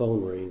story, the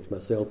phone rings, my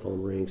cell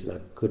phone rings, and I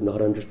could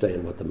not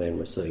understand what the man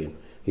was saying.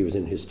 He was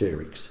in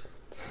hysterics.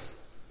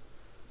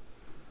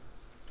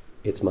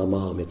 It's my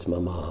mom, it's my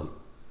mom.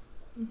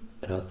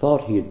 And I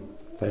thought he had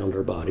found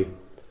her body.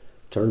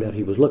 Turned out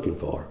he was looking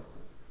for her.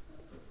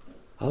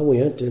 I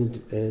went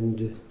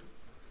and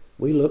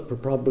we looked for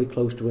probably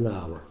close to an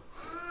hour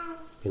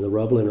in the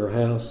rubble in her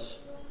house,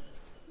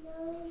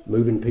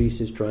 moving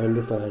pieces, trying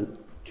to find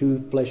two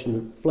flesh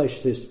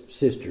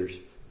sisters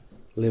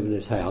live in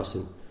this house,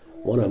 and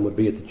one of them would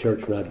be at the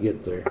church when I'd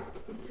get there.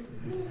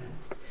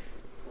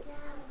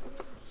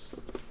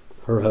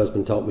 Her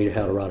husband taught me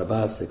how to ride a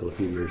bicycle a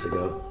few years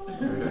ago.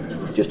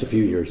 Just a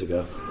few years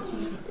ago.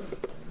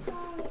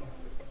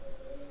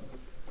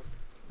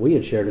 We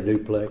had shared a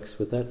duplex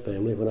with that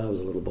family when I was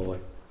a little boy.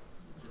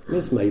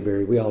 Miss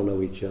Mayberry, we all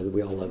know each other.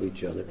 We all love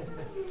each other.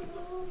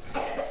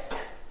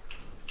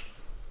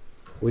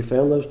 We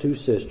found those two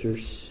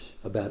sisters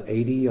about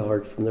 80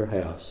 yards from their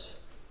house.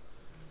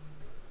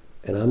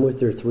 And I'm with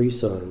their 3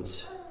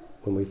 sons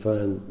when we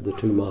find the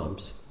 2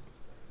 moms.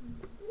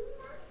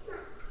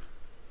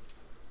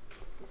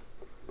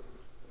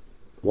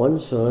 One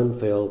son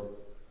fell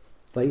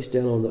face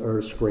down on the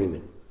earth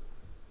screaming.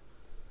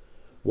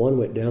 One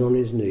went down on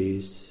his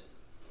knees,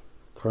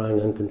 crying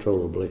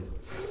uncontrollably.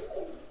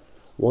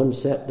 One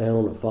sat down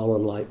on a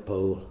fallen light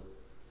pole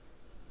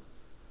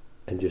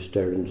and just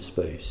stared into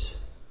space.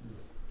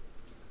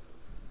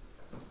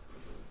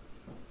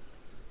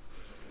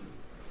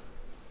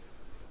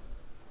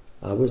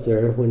 I was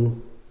there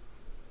when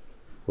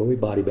we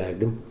body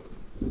bagged him,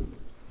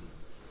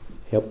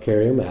 helped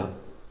carry him out,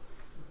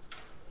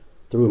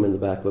 threw him in the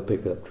back of a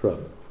pickup truck.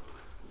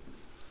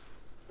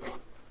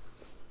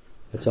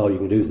 That's all you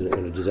can do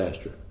in a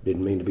disaster.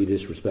 Didn't mean to be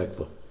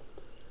disrespectful.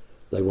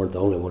 They weren't the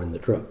only one in the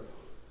truck.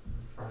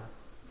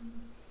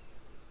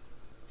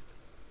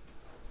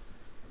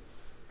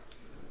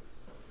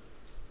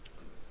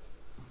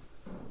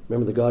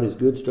 Remember the God is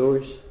good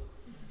stories?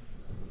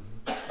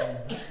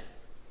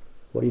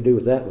 What do you do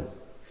with that one?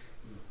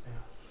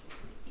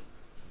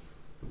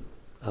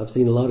 I've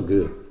seen a lot of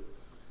good.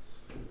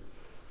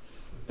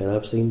 And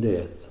I've seen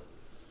death.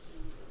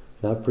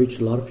 And I've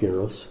preached a lot of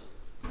funerals.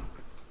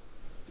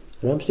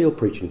 And I'm still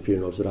preaching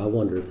funerals that I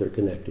wonder if they're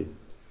connected.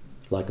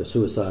 Like a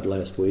suicide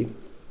last week.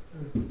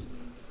 And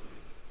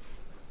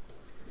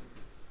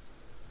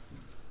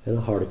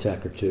a heart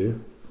attack or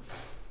two.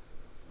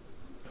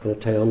 In a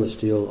town that's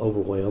still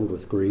overwhelmed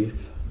with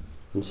grief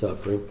and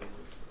suffering.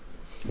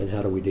 And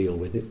how do we deal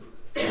with it?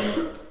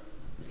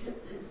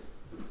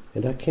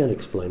 And I can't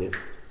explain it.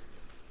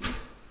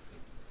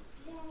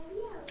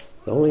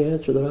 The only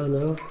answer that I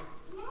know,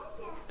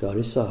 God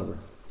is sovereign.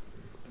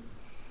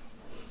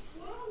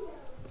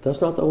 But that's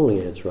not the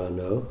only answer I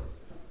know.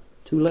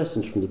 2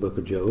 lessons from the book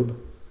of Job.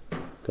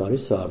 God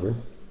is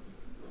sovereign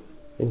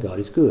and God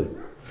is good.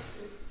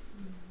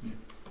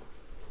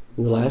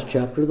 In the last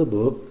chapter of the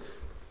book,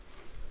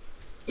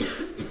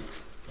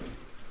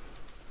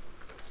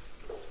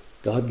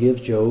 God gives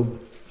Job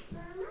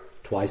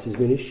twice as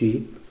many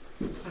sheep,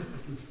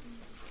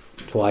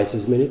 twice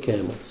as many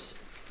camels,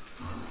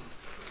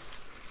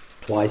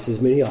 twice as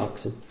many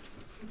oxen,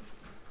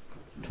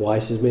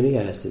 twice as many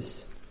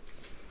asses,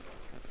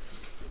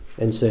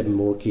 and 7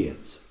 more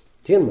kids.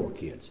 10 more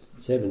kids.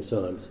 7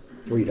 sons,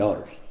 3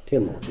 daughters.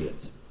 10 more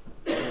kids.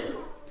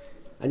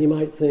 And you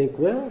might think,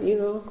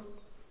 well,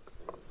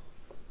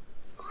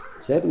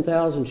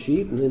 7,000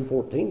 sheep and then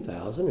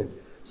 14,000, and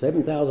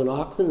 7,000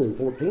 oxen and then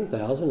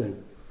 14,000,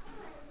 and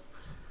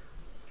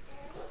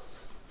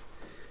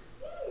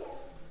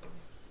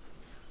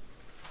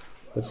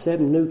but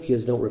 7 new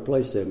kids don't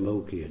replace 7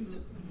 old kids.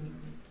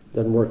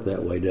 Doesn't work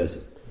that way, does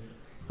it?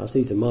 I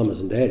see some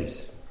mamas and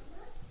daddies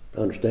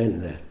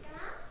understanding that.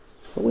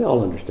 Well, we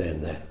all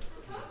understand that.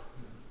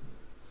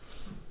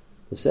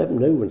 The 7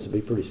 new ones would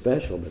be pretty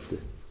special, but the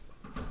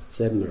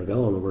 7 that are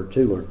gone were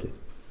 2, weren't they?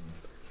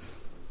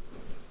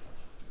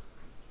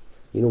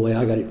 You know the way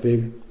I got it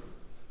figured?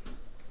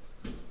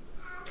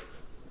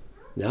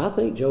 Now, I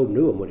think Job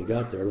knew him when he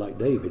got there, like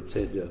David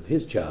said of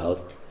his child.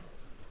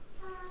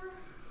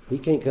 He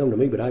can't come to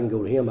me, but I can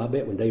go to him. I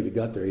bet when David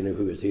got there, he knew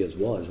who his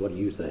was. What do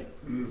you think?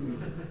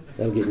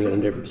 That'll get me in a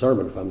different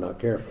sermon if I'm not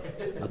careful.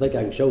 I think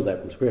I can show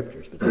that from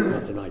scriptures, but that's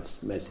not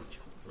tonight's message.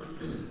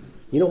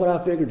 You know what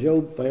I figured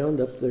Job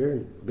found up there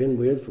and been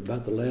with for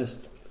about the last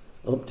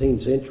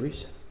umpteen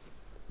centuries?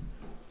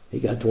 He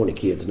got 20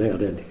 kids now,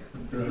 doesn't he?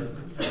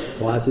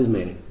 Twice as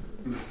many.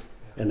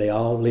 And they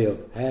all live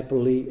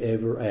happily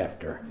ever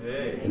after.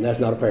 And that's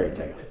not a fairy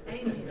tale.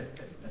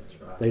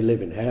 They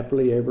live in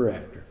happily ever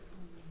after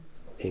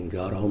in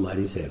God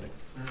Almighty's heaven.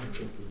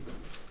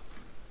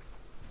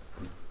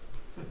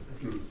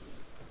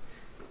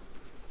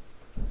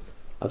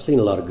 I've seen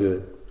a lot of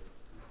good.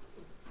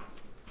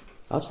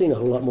 I've seen a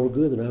whole lot more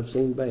good than I've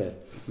seen bad.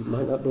 You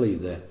might not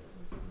believe that.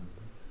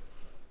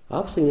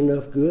 I've seen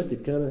enough good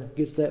that kind of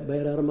gets that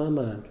bad out of my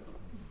mind.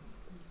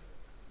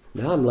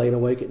 Now I'm laying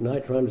awake at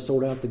night trying to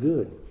sort out the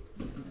good.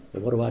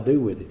 And what do I do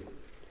with it?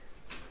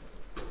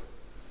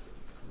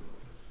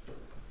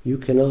 You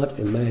cannot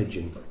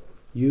imagine,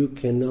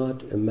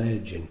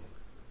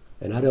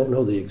 and I don't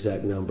know the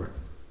exact number,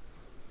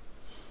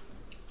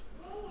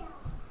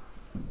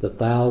 the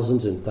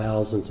thousands and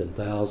thousands and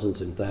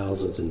thousands and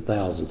thousands and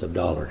thousands of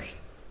dollars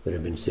that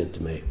have been sent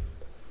to me,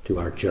 to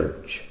our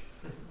church,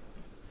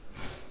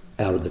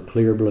 out of the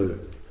clear blue.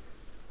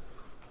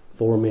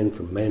 4 men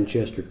from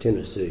Manchester,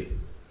 Tennessee,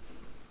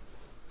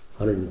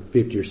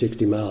 150 or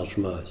 60 miles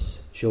from us,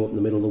 show up in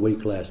the middle of the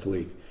week last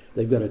week.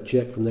 They've got a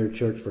check from their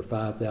church for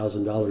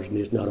 $5,000, and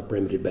it's not a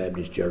Primitive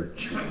Baptist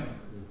church.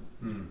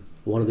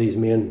 One of these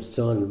men's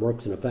son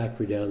works in a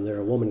factory down there.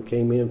 A woman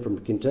came in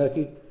from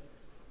Kentucky.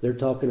 They're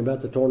talking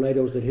about the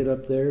tornadoes that hit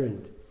up there,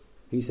 and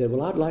he said,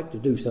 well, I'd like to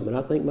do something.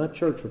 I think my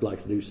church would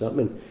like to do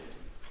something.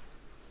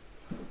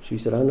 And she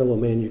said, I know a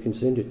man you can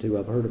send it to.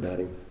 I've heard about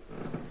him.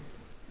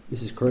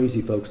 This is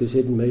crazy, folks. This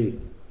isn't me.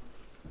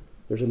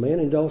 There's a man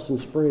in Dawson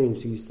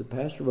Springs. He's the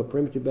pastor of a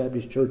Primitive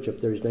Baptist church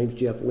up there. His name's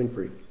Jeff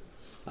Winfrey.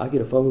 I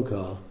get a phone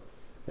call,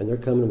 and they're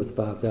coming with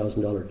a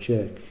 $5,000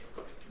 check.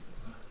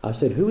 I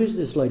said, who is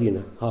this lady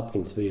in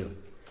Hopkinsville?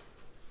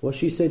 Well,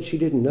 she said she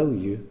didn't know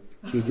you.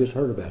 She just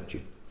heard about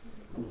you.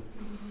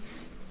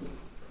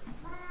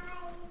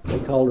 They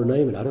called her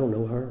name, and I don't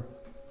know her.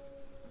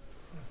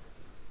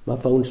 My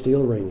phone's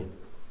still ringing.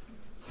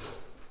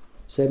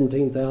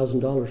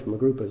 $17,000 from a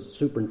group of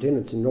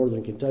superintendents in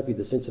northern Kentucky,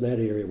 the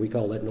Cincinnati area. We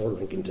call that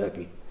northern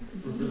Kentucky.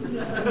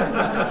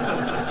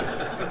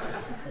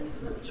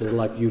 Sort of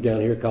like you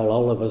down here call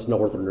all of us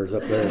northerners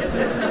up there.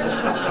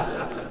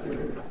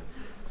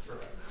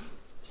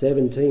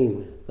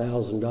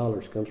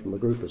 $17,000 comes from a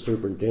group of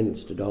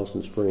superintendents to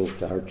Dawson Springs,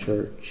 to our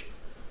church.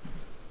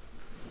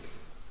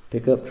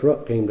 Pickup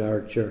truck came to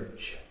our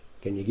church.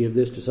 Can you give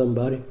this to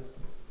somebody?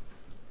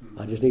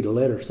 I just need a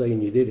letter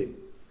saying you did it.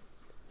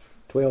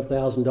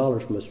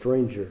 $12,000 from a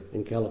stranger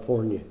in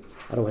California.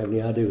 I don't have any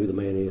idea who the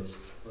man is.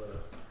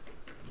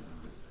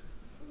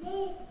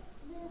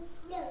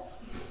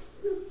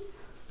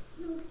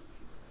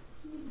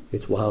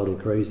 It's wild and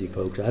crazy,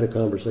 folks. I had a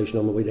conversation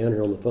on the way down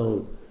here on the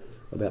phone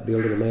about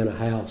building a man a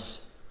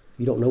house.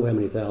 You don't know how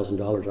many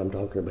 $1,000s I'm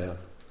talking about.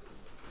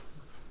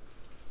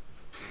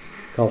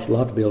 Cost a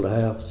lot to build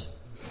a house.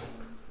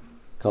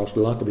 Cost a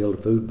lot to build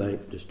a food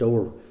bank, to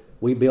store.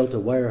 We built a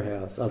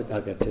warehouse. I've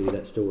got to tell you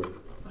that story.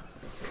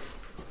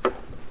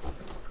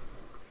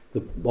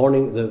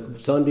 The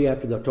Sunday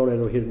after the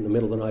tornado hit in the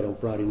middle of the night on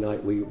Friday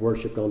night, we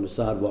worshiped on the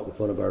sidewalk in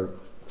front of our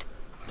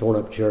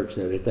torn-up church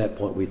that at that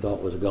point we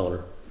thought was a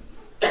goner.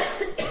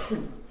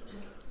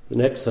 The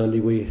next Sunday,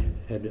 we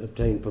had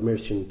obtained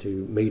permission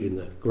to meet in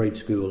the grade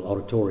school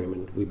auditorium,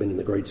 and we've been in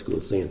the grade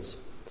school since.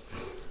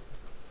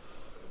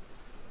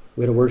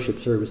 We had a worship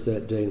service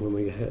that day, and when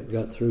we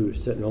got through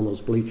sitting on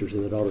those bleachers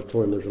in that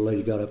auditorium, there was a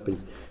lady got up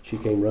and she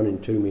came running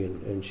to me,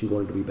 and she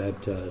wanted to be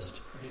baptized.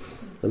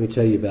 Let me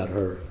tell you about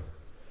her.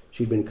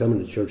 She'd been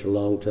coming to church a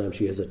long time.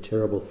 She has a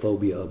terrible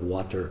phobia of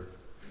water.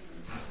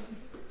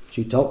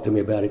 She talked to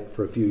me about it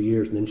for a few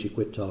years, and then she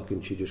quit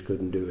talking. She just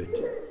couldn't do it.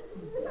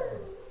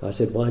 I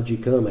said, why'd you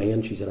come,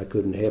 Ann? She said, I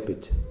couldn't help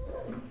it.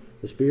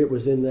 The Spirit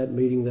was in that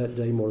meeting that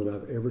day more than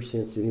I've ever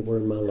sensed anywhere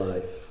in my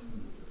life.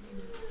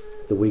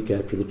 The week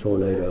after the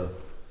tornado,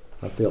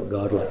 I felt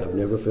God like I've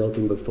never felt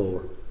Him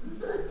before.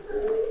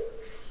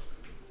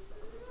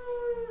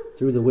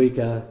 Through the week,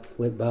 I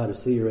went by to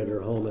see her at her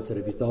home. I said,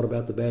 have you thought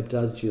about the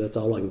baptizing? She said, that's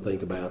all I can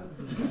think about.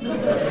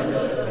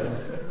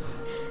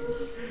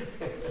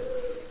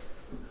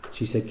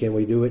 She said, can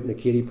we do it in a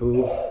kiddie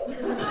pool?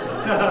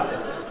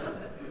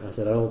 I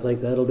said, I don't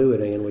think that'll do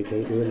it, Ann. We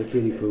can't do it in the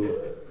kiddie pool.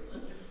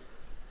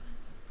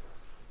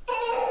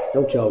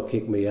 Don't y'all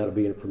kick me out of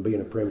being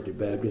a Primitive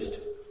Baptist.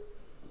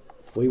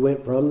 We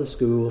went from the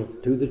school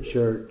to the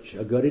church,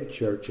 a gutted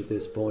church at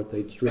this point.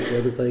 They'd stripped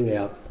everything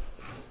out.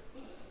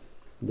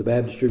 The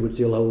baptistry would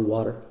still hold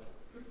water.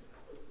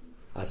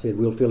 I said,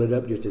 we'll fill it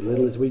up just as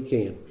little as we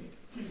can.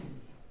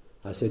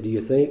 I said, do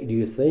you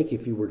think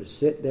if you were to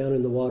sit down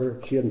in the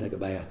water, she doesn't take a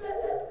bath.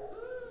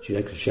 She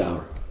takes a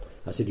shower.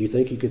 I said, do you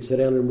think you could sit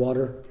down in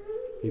water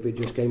if it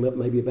just came up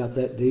maybe about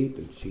that deep?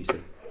 And she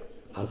said,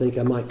 I think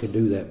I might could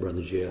do that,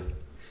 Brother Jeff.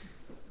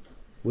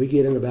 We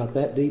get in about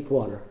that deep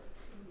water.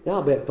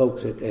 Now I bet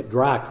folks at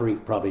Dry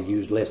Creek probably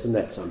used less than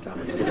that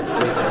sometimes.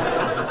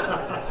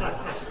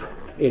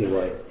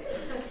 Anyway.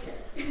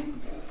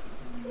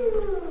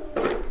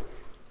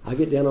 I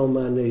get down on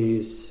my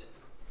knees.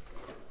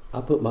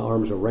 I put my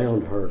arms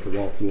around her to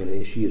walk in,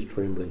 and she is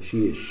trembling.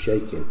 She is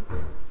shaking.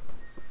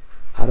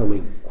 I don't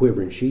mean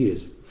quivering. She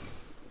is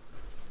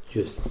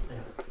just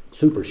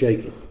super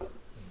shaking.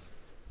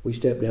 We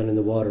stepped down in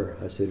the water.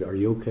 I said, are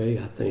you okay?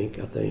 I think.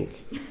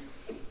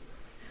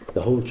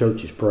 The whole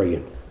church is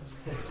praying.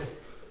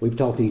 We've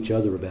talked to each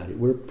other about it.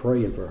 We're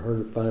praying for her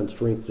to find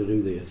strength to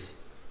do this.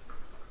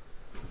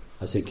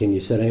 I said, can you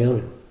sit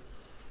down?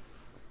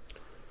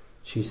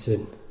 She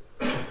said,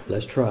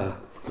 let's try.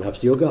 And I've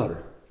still got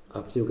her.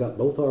 I've still got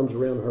both arms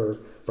around her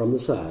from the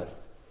side.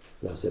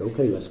 And I said,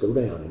 okay, let's go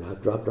down. And I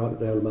dropped down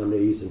to my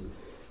knees,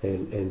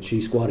 and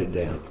she squatted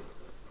down.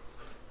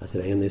 I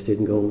said, Ann, this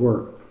isn't going to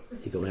work.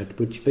 You're going to have to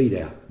put your feet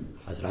out.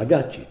 I said, I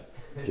got you.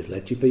 Just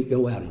let your feet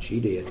go out. And she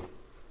did.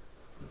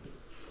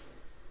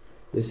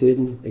 This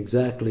isn't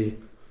exactly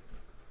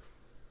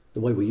the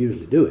way we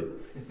usually do it.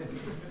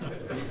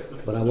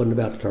 But I wasn't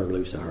about to turn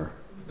loose of her.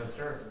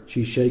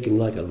 She's shaking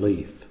like a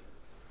leaf.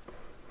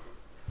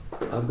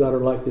 I've got her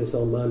like this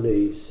on my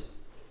knees,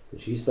 and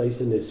she's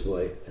facing this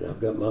way, and I've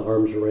got my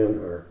arms around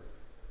her.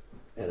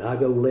 And I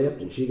go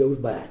left, and she goes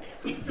back.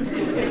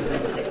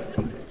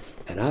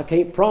 And I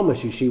can't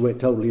promise you she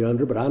went totally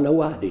under, but I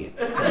know I did.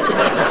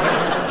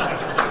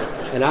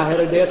 And I had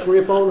a death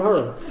grip on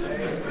her.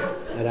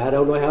 And I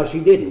don't know how she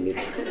didn't.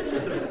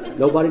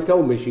 Nobody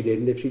told me she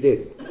didn't if she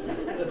didn't.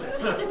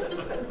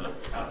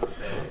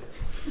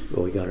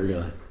 Well, we got her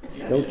done.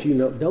 Don't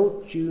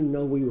you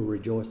know we were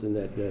rejoicing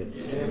that day?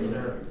 Yes,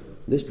 sir.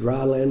 This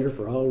drylander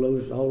for all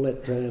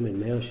that time,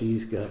 and now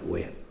she's got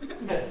wet.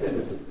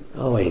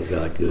 Oh, ain't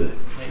God good?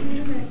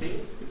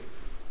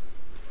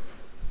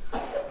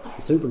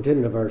 The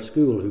superintendent of our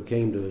school who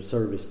came to a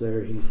service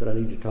there, he said, I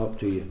need to talk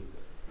to you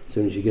as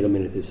soon as you get a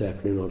minute this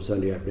afternoon on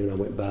Sunday afternoon. I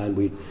went by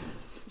and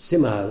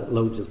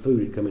semi-loads of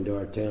food had come into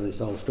our town, and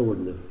it's all stored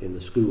in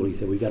the school. He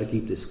said, we got to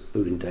keep this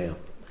food in town.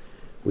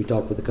 We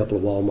talked with a couple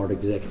of Walmart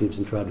executives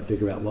and tried to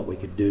figure out what we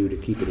could do to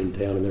keep it in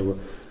town, and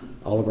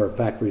all of our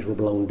factories were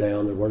blown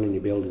down. There weren't any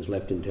buildings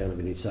left in town of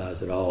any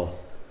size at all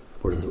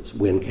where the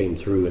wind came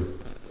through. And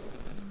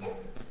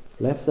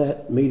left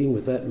that meeting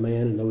with that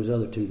man and those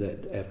other two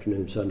that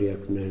afternoon, Sunday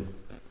afternoon.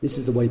 This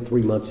is the way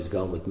 3 months has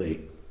gone with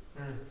me.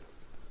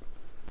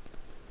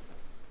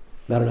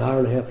 About an hour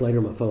and a half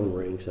later, my phone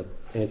rings. I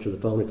answer the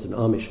phone. It's an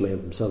Amish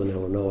man from Southern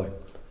Illinois.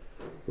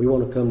 We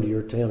want to come to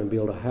your town and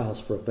build a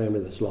house for a family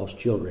that's lost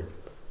children.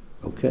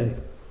 Okay.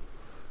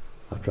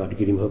 I tried to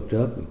get him hooked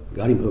up and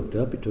got him hooked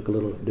up. It took a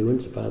little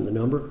doing to find the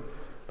number,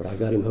 but I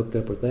got him hooked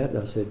up with that. And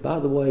I said, by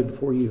the way,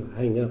 before you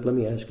hang up, let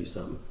me ask you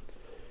something.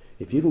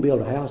 If you can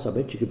build a house, I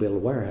bet you could build a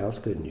warehouse,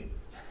 couldn't you?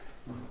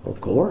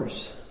 Of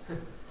course.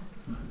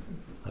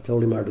 I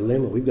told him our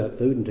dilemma. We've got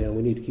food in town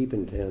we need to keep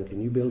in town.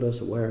 Can you build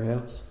us a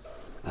warehouse?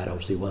 I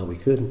don't see why we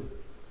couldn't.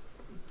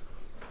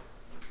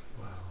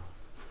 Wow.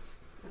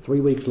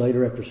 3 weeks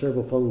later, after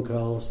several phone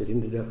calls, it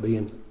ended up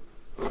being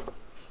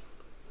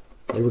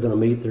they were going to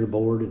meet their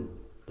board, and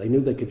they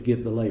knew they could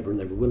give the labor, and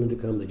they were willing to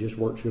come. They just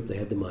weren't sure if they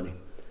had the money.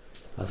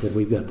 I said,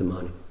 we've got the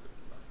money.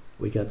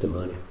 We got the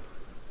money.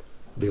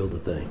 Build the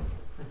thing.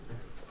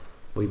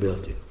 We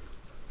built it.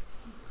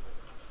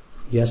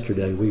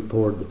 Yesterday, we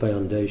poured the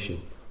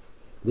foundation.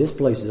 This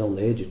place is on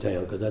the edge of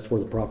town because that's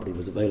where the property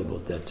was available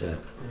at that time.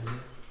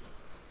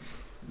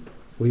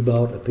 We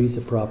bought a piece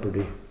of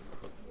property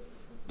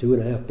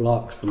 2.5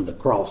 blocks from the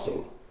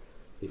crossing.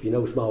 If you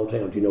know small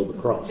towns, you know the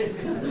crossing.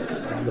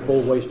 The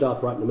four-way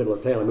stop right in the middle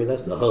of town. I mean,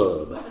 that's the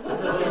hub.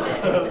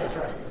 That's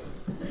right.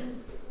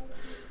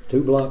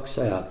 2 blocks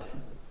out,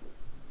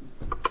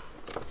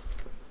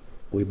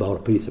 we bought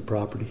a piece of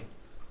property.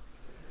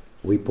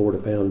 We poured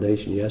a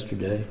foundation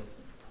yesterday.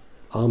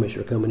 Amish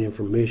are coming in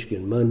from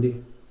Michigan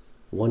Monday.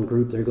 One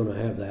group, they're going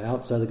to have the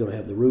outside, they're going to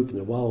have the roof and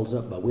the walls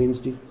up by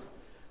Wednesday.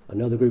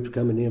 Another group's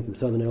coming in from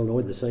Southern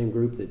Illinois, the same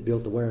group that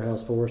built the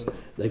warehouse for us.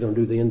 They're going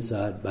to do the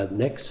inside. By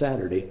next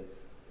Saturday,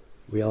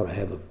 we ought to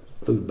have a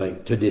food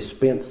bank to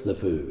dispense the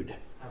food.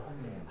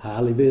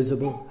 Highly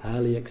visible,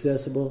 highly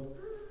accessible.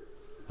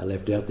 I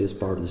left out this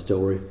part of the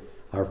story.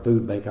 Our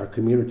food bank, our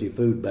community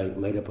food bank,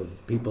 made up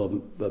of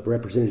people, of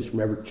representatives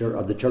from every church,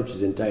 of the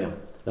churches in town.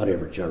 Not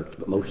every church,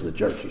 but most of the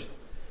churches.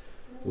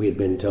 We had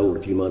been told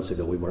a few months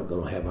ago we weren't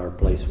going to have our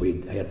place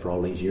we'd had for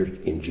all these years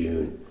in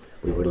June.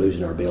 We were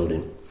losing our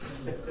building.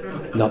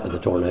 Not with the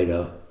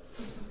tornado.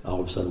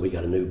 All of a sudden we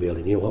got a new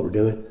building. You know what we're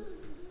doing?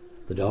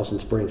 The Dawson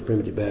Springs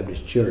Primitive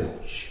Baptist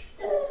Church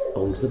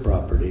owns the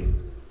property,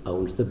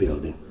 owns the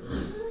building.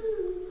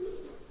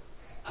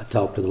 I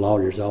talked to the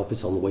lawyer's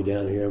office on the way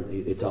down here.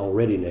 It's all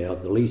ready now.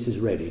 The lease is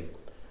ready.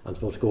 I'm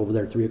supposed to go over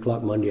there at 3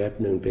 o'clock Monday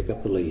afternoon, pick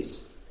up the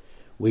lease.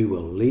 We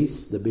will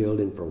lease the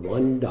building for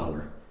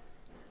 $1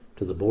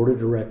 to the board of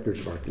directors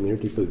of our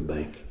community food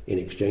bank in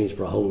exchange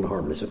for a hold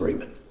harmless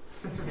agreement.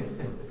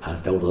 I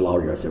told the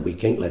lawyer, I said, we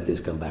can't let this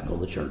come back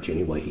on the church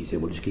anyway. He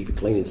said, well, just keep it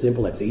clean and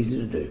simple. That's easy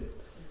to do.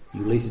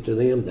 You lease it to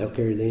them, they'll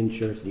carry the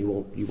insurance, and you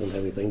won't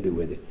have anything to do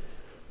with it.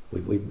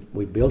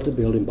 We built a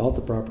building, bought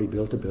the property,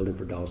 built a building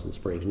for Dawson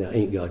Springs. Now,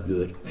 ain't God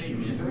good?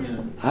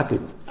 Amen. I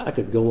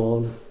could go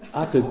on.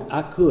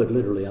 I could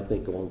literally, I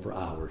think, go on for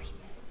hours.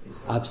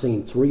 I've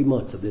seen 3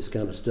 months of this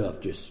kind of stuff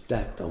just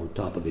stacked on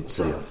top of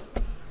itself.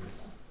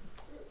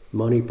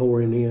 Money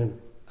pouring in,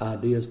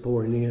 ideas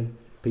pouring in,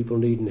 people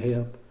needing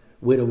help.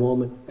 Widow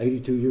woman,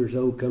 82 years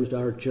old, comes to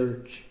our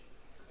church.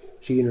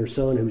 She and her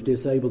son, who's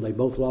disabled, they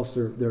both lost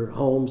their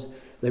homes.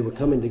 They were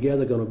coming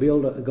together, going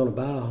to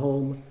buy a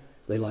home.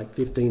 They like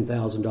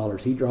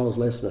 $15,000. He draws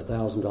less than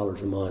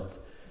 $1,000 a month.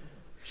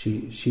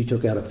 She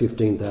took out a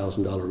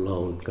 $15,000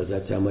 loan because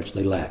that's how much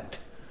they lacked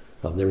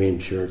of their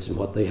insurance and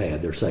what they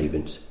had, their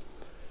savings.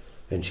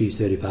 And she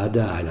said, if I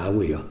die, and I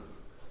will,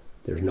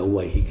 there's no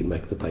way he can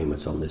make the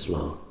payments on this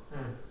loan.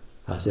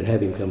 I said,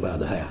 have him come by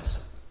the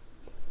house.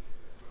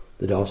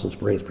 the Dawson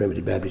Springs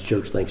Primitive Baptist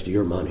Church, thanks to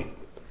your money,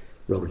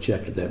 wrote a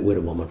check to that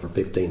widow woman for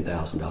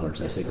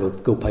 $15,000. I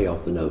said, go pay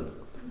off the note.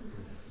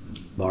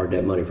 Borrowed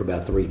that money for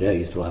about 3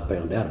 days till I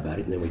found out about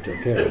it, and then we took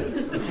care of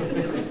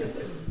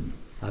it.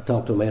 I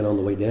talked to a man on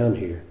the way down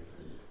here,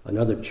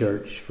 another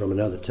church from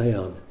another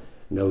town.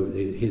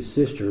 His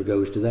sister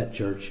goes to that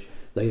church.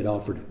 They had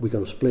offered, we're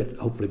going to split,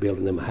 hopefully build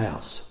them a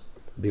house.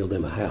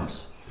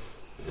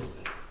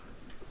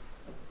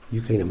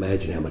 You can't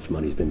imagine how much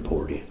money's been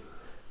poured in.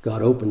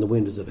 God opened the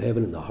windows of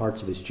heaven in the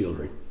hearts of his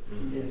children.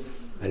 Yes.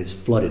 And it's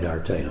flooded our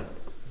town.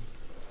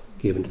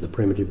 Given to the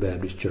Primitive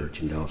Baptist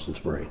Church in Dawson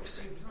Springs.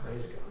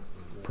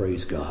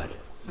 Praise God.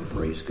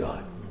 Praise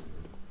God.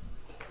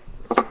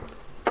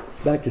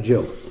 Back to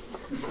Joe.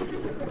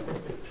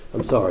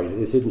 I'm sorry,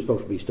 this isn't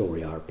supposed to be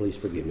story hour. Please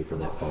forgive me for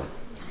that part.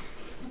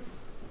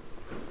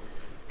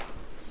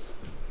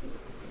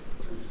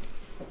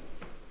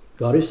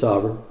 God is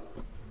sovereign.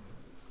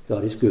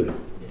 God is good.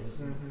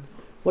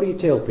 What do you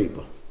tell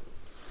people?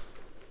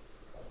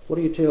 What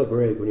do you tell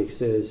Greg when he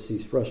says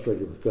he's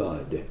frustrated with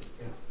God?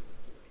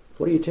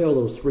 What do you tell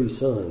those 3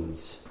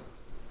 sons?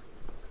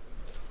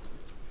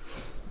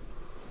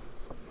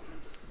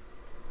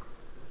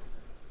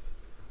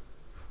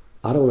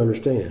 I don't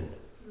understand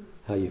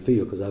how you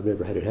feel because I've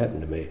never had it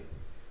happen to me.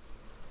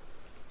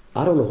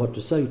 I don't know what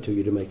to say to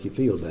you to make you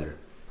feel better.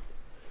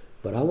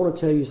 But I want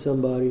to tell you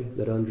somebody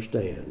that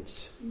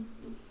understands.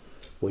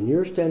 When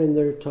you're standing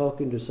there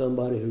talking to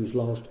somebody who's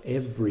lost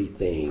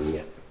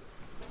everything,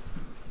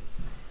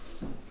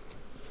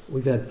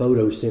 we've had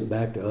photos sent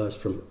back to us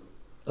from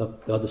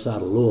up the other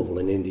side of Louisville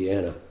in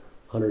Indiana,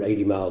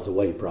 180 miles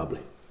away probably.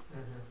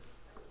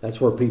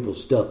 That's where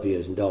people's stuff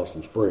is in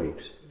Dawson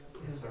Springs.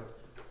 Yes, sir.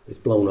 It's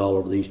blown all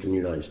over the eastern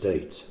United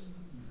States.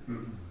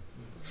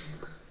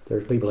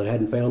 There's people that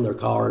hadn't found their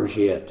cars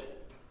yet.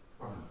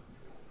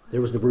 There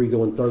was debris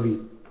going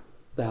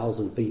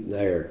 30,000 feet in the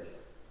air,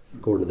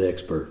 according to the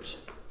experts.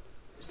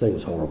 This thing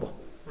was horrible.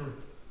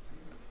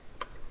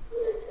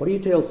 What do you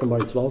tell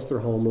somebody that's lost their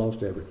home,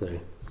 lost everything?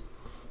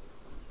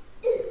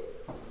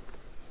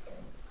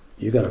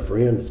 You got a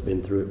friend that's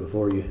been through it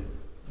before you.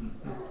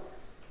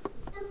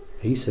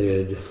 He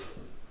said,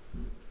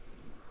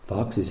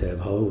 foxes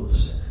have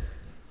holes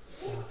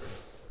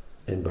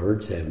and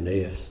birds have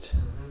nests,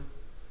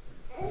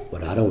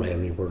 but I don't have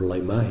anywhere to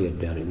lay my head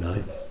down at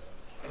night.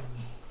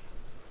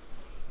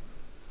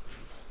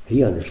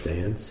 He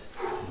understands.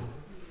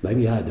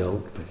 Maybe I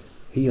don't, but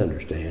he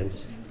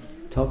understands.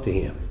 Talk to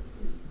him.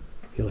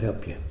 He'll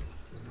help you.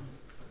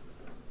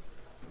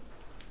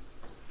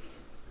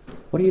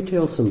 What do you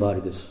tell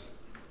somebody that's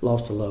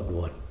lost a loved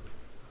one?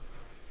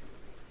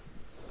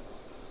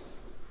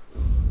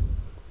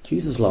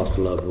 Jesus lost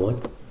a loved one.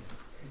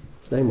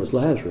 His name was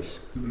Lazarus.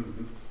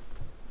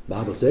 The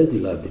Bible says he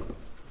loved him.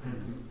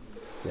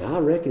 Now I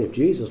reckon if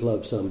Jesus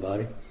loved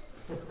somebody,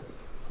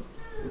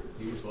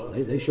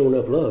 they sure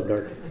enough loved,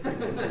 aren't they?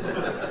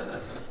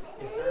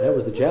 That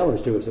was the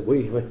challenge to us, that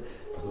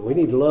we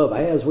need to love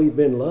as we've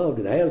been loved,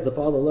 and as the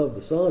Father loved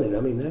the Son. And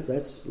I mean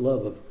that's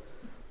love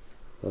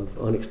of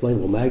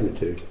unexplainable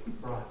magnitude.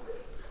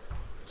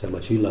 That's how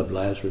much he loved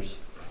Lazarus.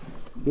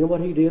 You know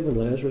what he did when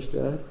Lazarus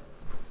died?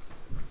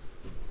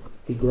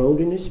 He groaned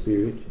in his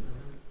spirit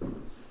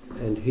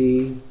and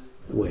he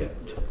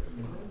wept.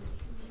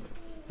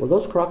 Were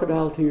those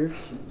crocodile tears?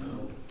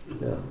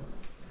 No.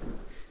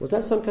 Was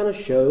that some kind of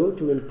show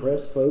to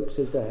impress folks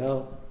as to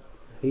how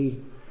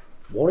he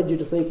wanted you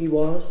to think he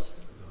was?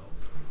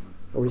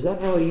 Or is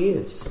that how he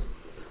is?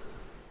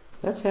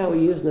 That's how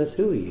he is, and that's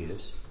who he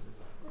is.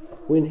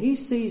 When he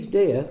sees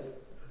death,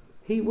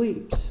 he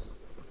weeps.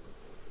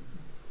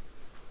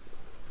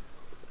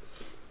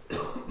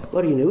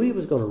 But he knew he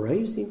was going to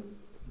raise him.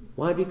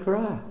 Why'd he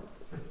cry?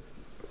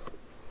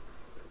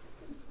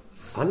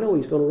 I know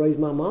he's going to raise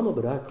my mama,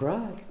 but I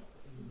cried.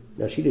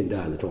 Now, she didn't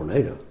die in the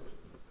tornado.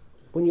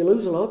 When you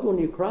lose a loved one,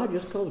 you cry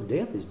just because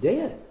death is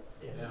death.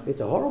 Yeah. It's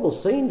a horrible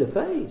scene to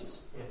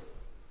face. Yeah.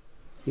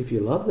 If you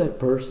love that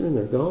person and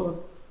they're gone,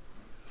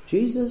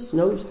 Jesus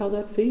knows how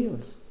that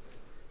feels,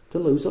 to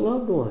lose a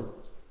loved one.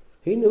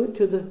 He knew it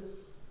to the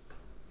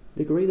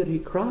degree that he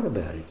cried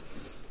about it.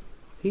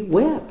 He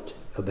wept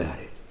about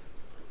it.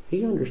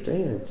 He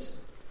understands.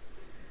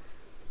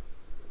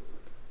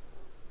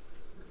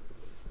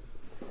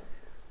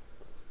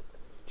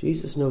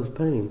 Jesus knows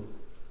pain.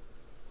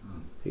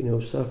 He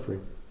knows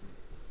suffering.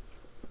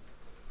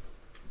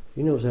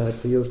 He knows how it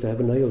feels to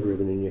have a nail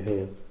driven in your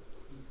hand.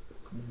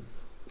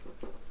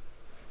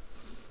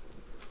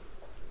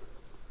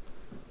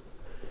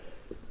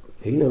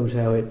 He knows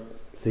how it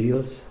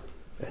feels.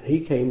 And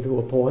he came to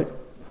a point.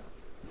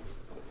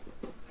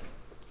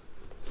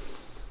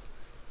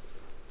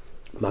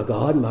 My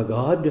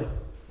God,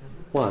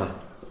 why?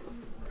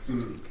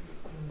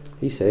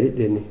 He said it,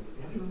 didn't he?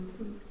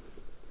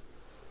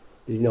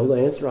 Did he know the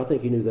answer? I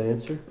think he knew the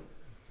answer.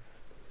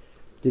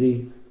 Did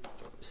he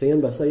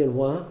sin by saying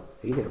why?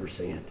 He never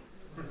sinned.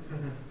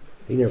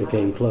 He never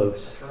came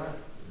close.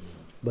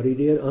 But he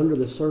did under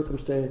the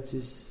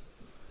circumstances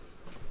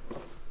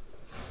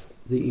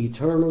the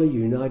eternally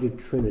united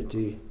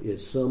Trinity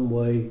is some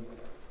way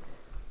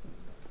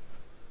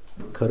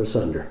cut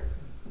asunder.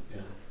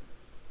 Yeah.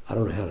 I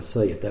don't know how to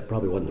say it. That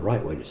probably wasn't the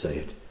right way to say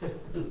it.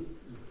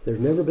 There's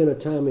never been a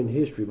time in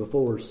history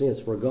before or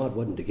since where God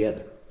wasn't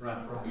together. Right.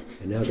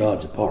 And now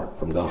God's apart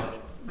from God.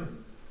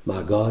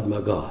 My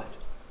God,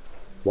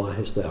 why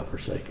hast thou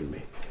forsaken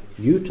me?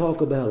 You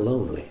talk about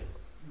lonely.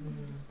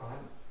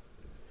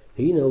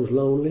 He knows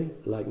lonely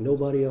like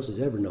nobody else has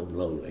ever known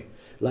lonely.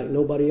 Like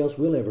nobody else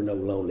will ever know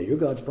lonely. Your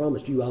God's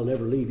promised you, I'll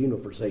never leave you nor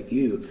forsake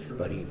you.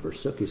 But He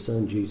forsook His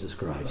Son, Jesus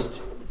Christ.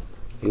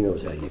 He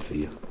knows how you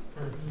feel.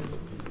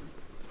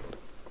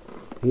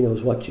 He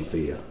knows what you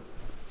feel.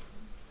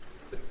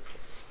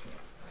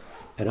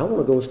 And I want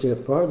to go a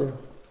step farther.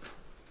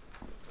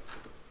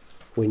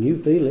 When you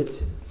feel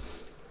it,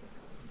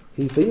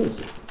 He feels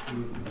it.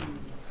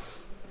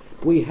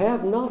 We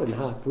have not an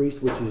high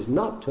priest which is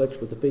not touched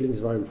with the feelings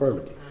of our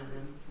infirmity.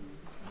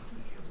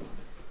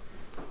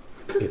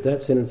 If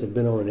that sentence had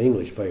been on an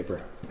English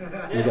paper, we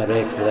got an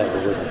X for that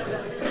one, wouldn't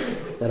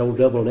we? That old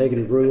double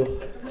negative rule.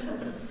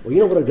 Well, you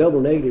know what a double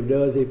negative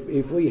does?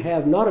 If we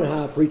have not a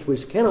high priest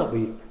which cannot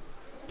be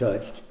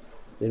touched,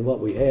 then what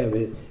we have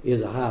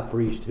is a high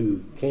priest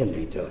who can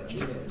be touched.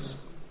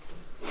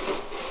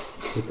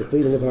 With the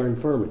feeling of our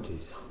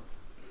infirmities.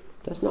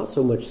 That's not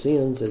so much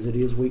sins as it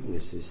is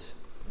weaknesses.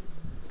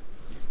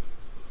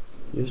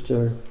 Just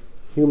our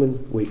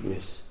human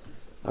weakness.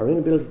 Our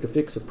inability to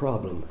fix a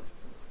problem.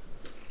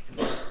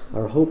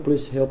 Our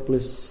hopeless,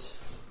 helpless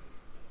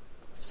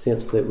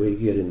sense that we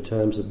get in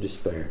times of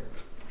despair.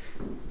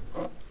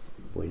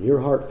 When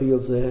your heart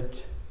feels that,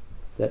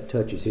 that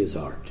touches His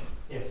heart.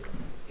 Yes.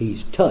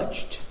 He's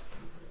touched.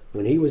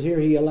 When He was here,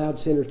 He allowed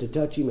sinners to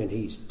touch Him, and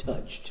He's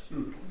touched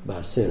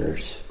by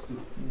sinners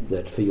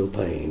that feel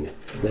pain,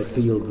 that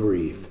feel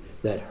grief,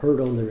 that hurt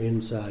on their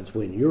insides.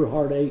 When your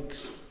heart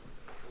aches,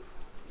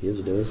 His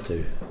does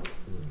too.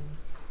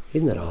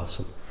 Isn't that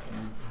awesome?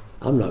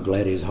 I'm not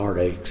glad His heart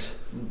aches.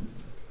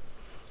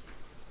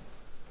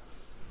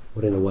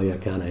 But in a way I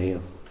kind of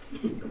am.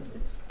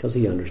 Because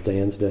He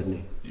understands, doesn't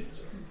He? Yes.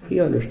 He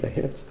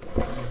understands.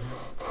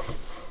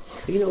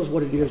 He knows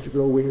what it is to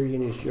grow weary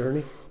in His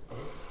journey.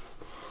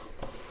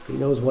 He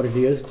knows what it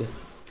is to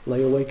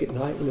lay awake at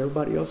night when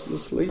everybody else is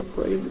asleep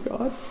praying to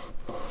God.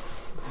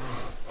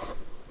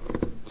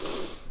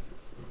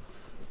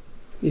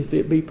 If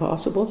it be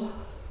possible.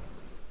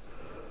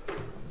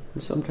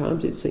 And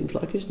sometimes it seems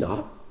like it's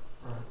not.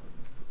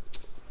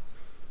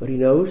 But He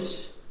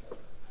knows.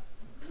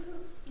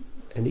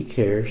 And He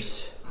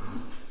cares.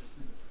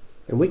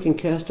 And we can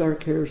cast our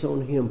cares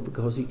on Him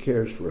because He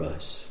cares for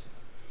us.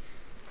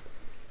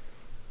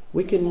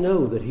 We can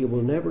know that He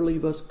will never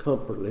leave us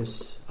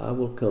comfortless. I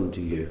will come to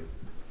you.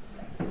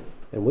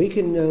 And we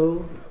can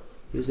know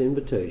His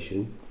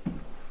invitation,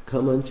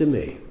 come unto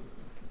me,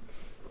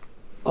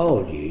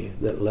 all ye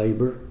that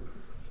labor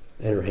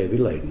and are heavy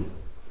laden,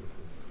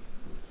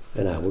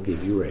 and I will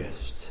give you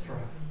rest.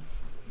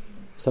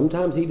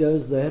 Sometimes He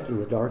does that in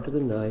the dark of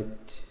the night,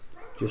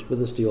 just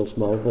with a still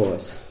small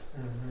voice.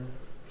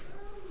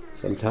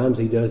 Sometimes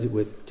He does it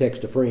with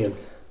text a friend.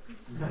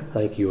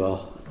 Thank you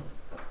all.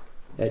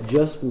 At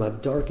just my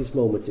darkest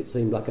moments, it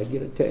seemed like I'd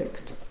get a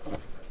text.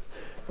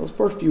 Those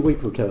first few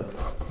weeks were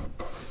tough.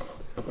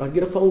 Or I'd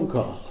get a phone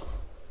call.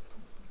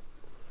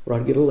 Or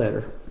I'd get a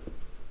letter.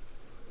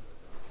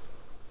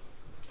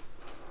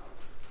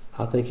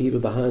 I think He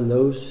was behind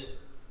those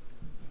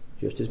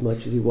just as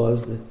much as He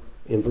was the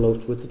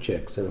envelopes with the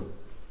checks in them.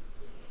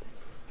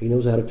 He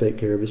knows how to take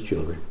care of His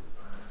children.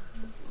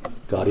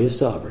 God is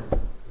sovereign.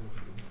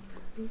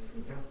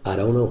 I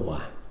don't know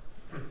why.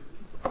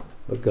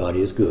 But God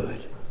is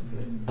good.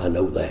 I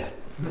know that.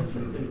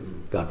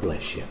 God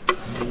bless you.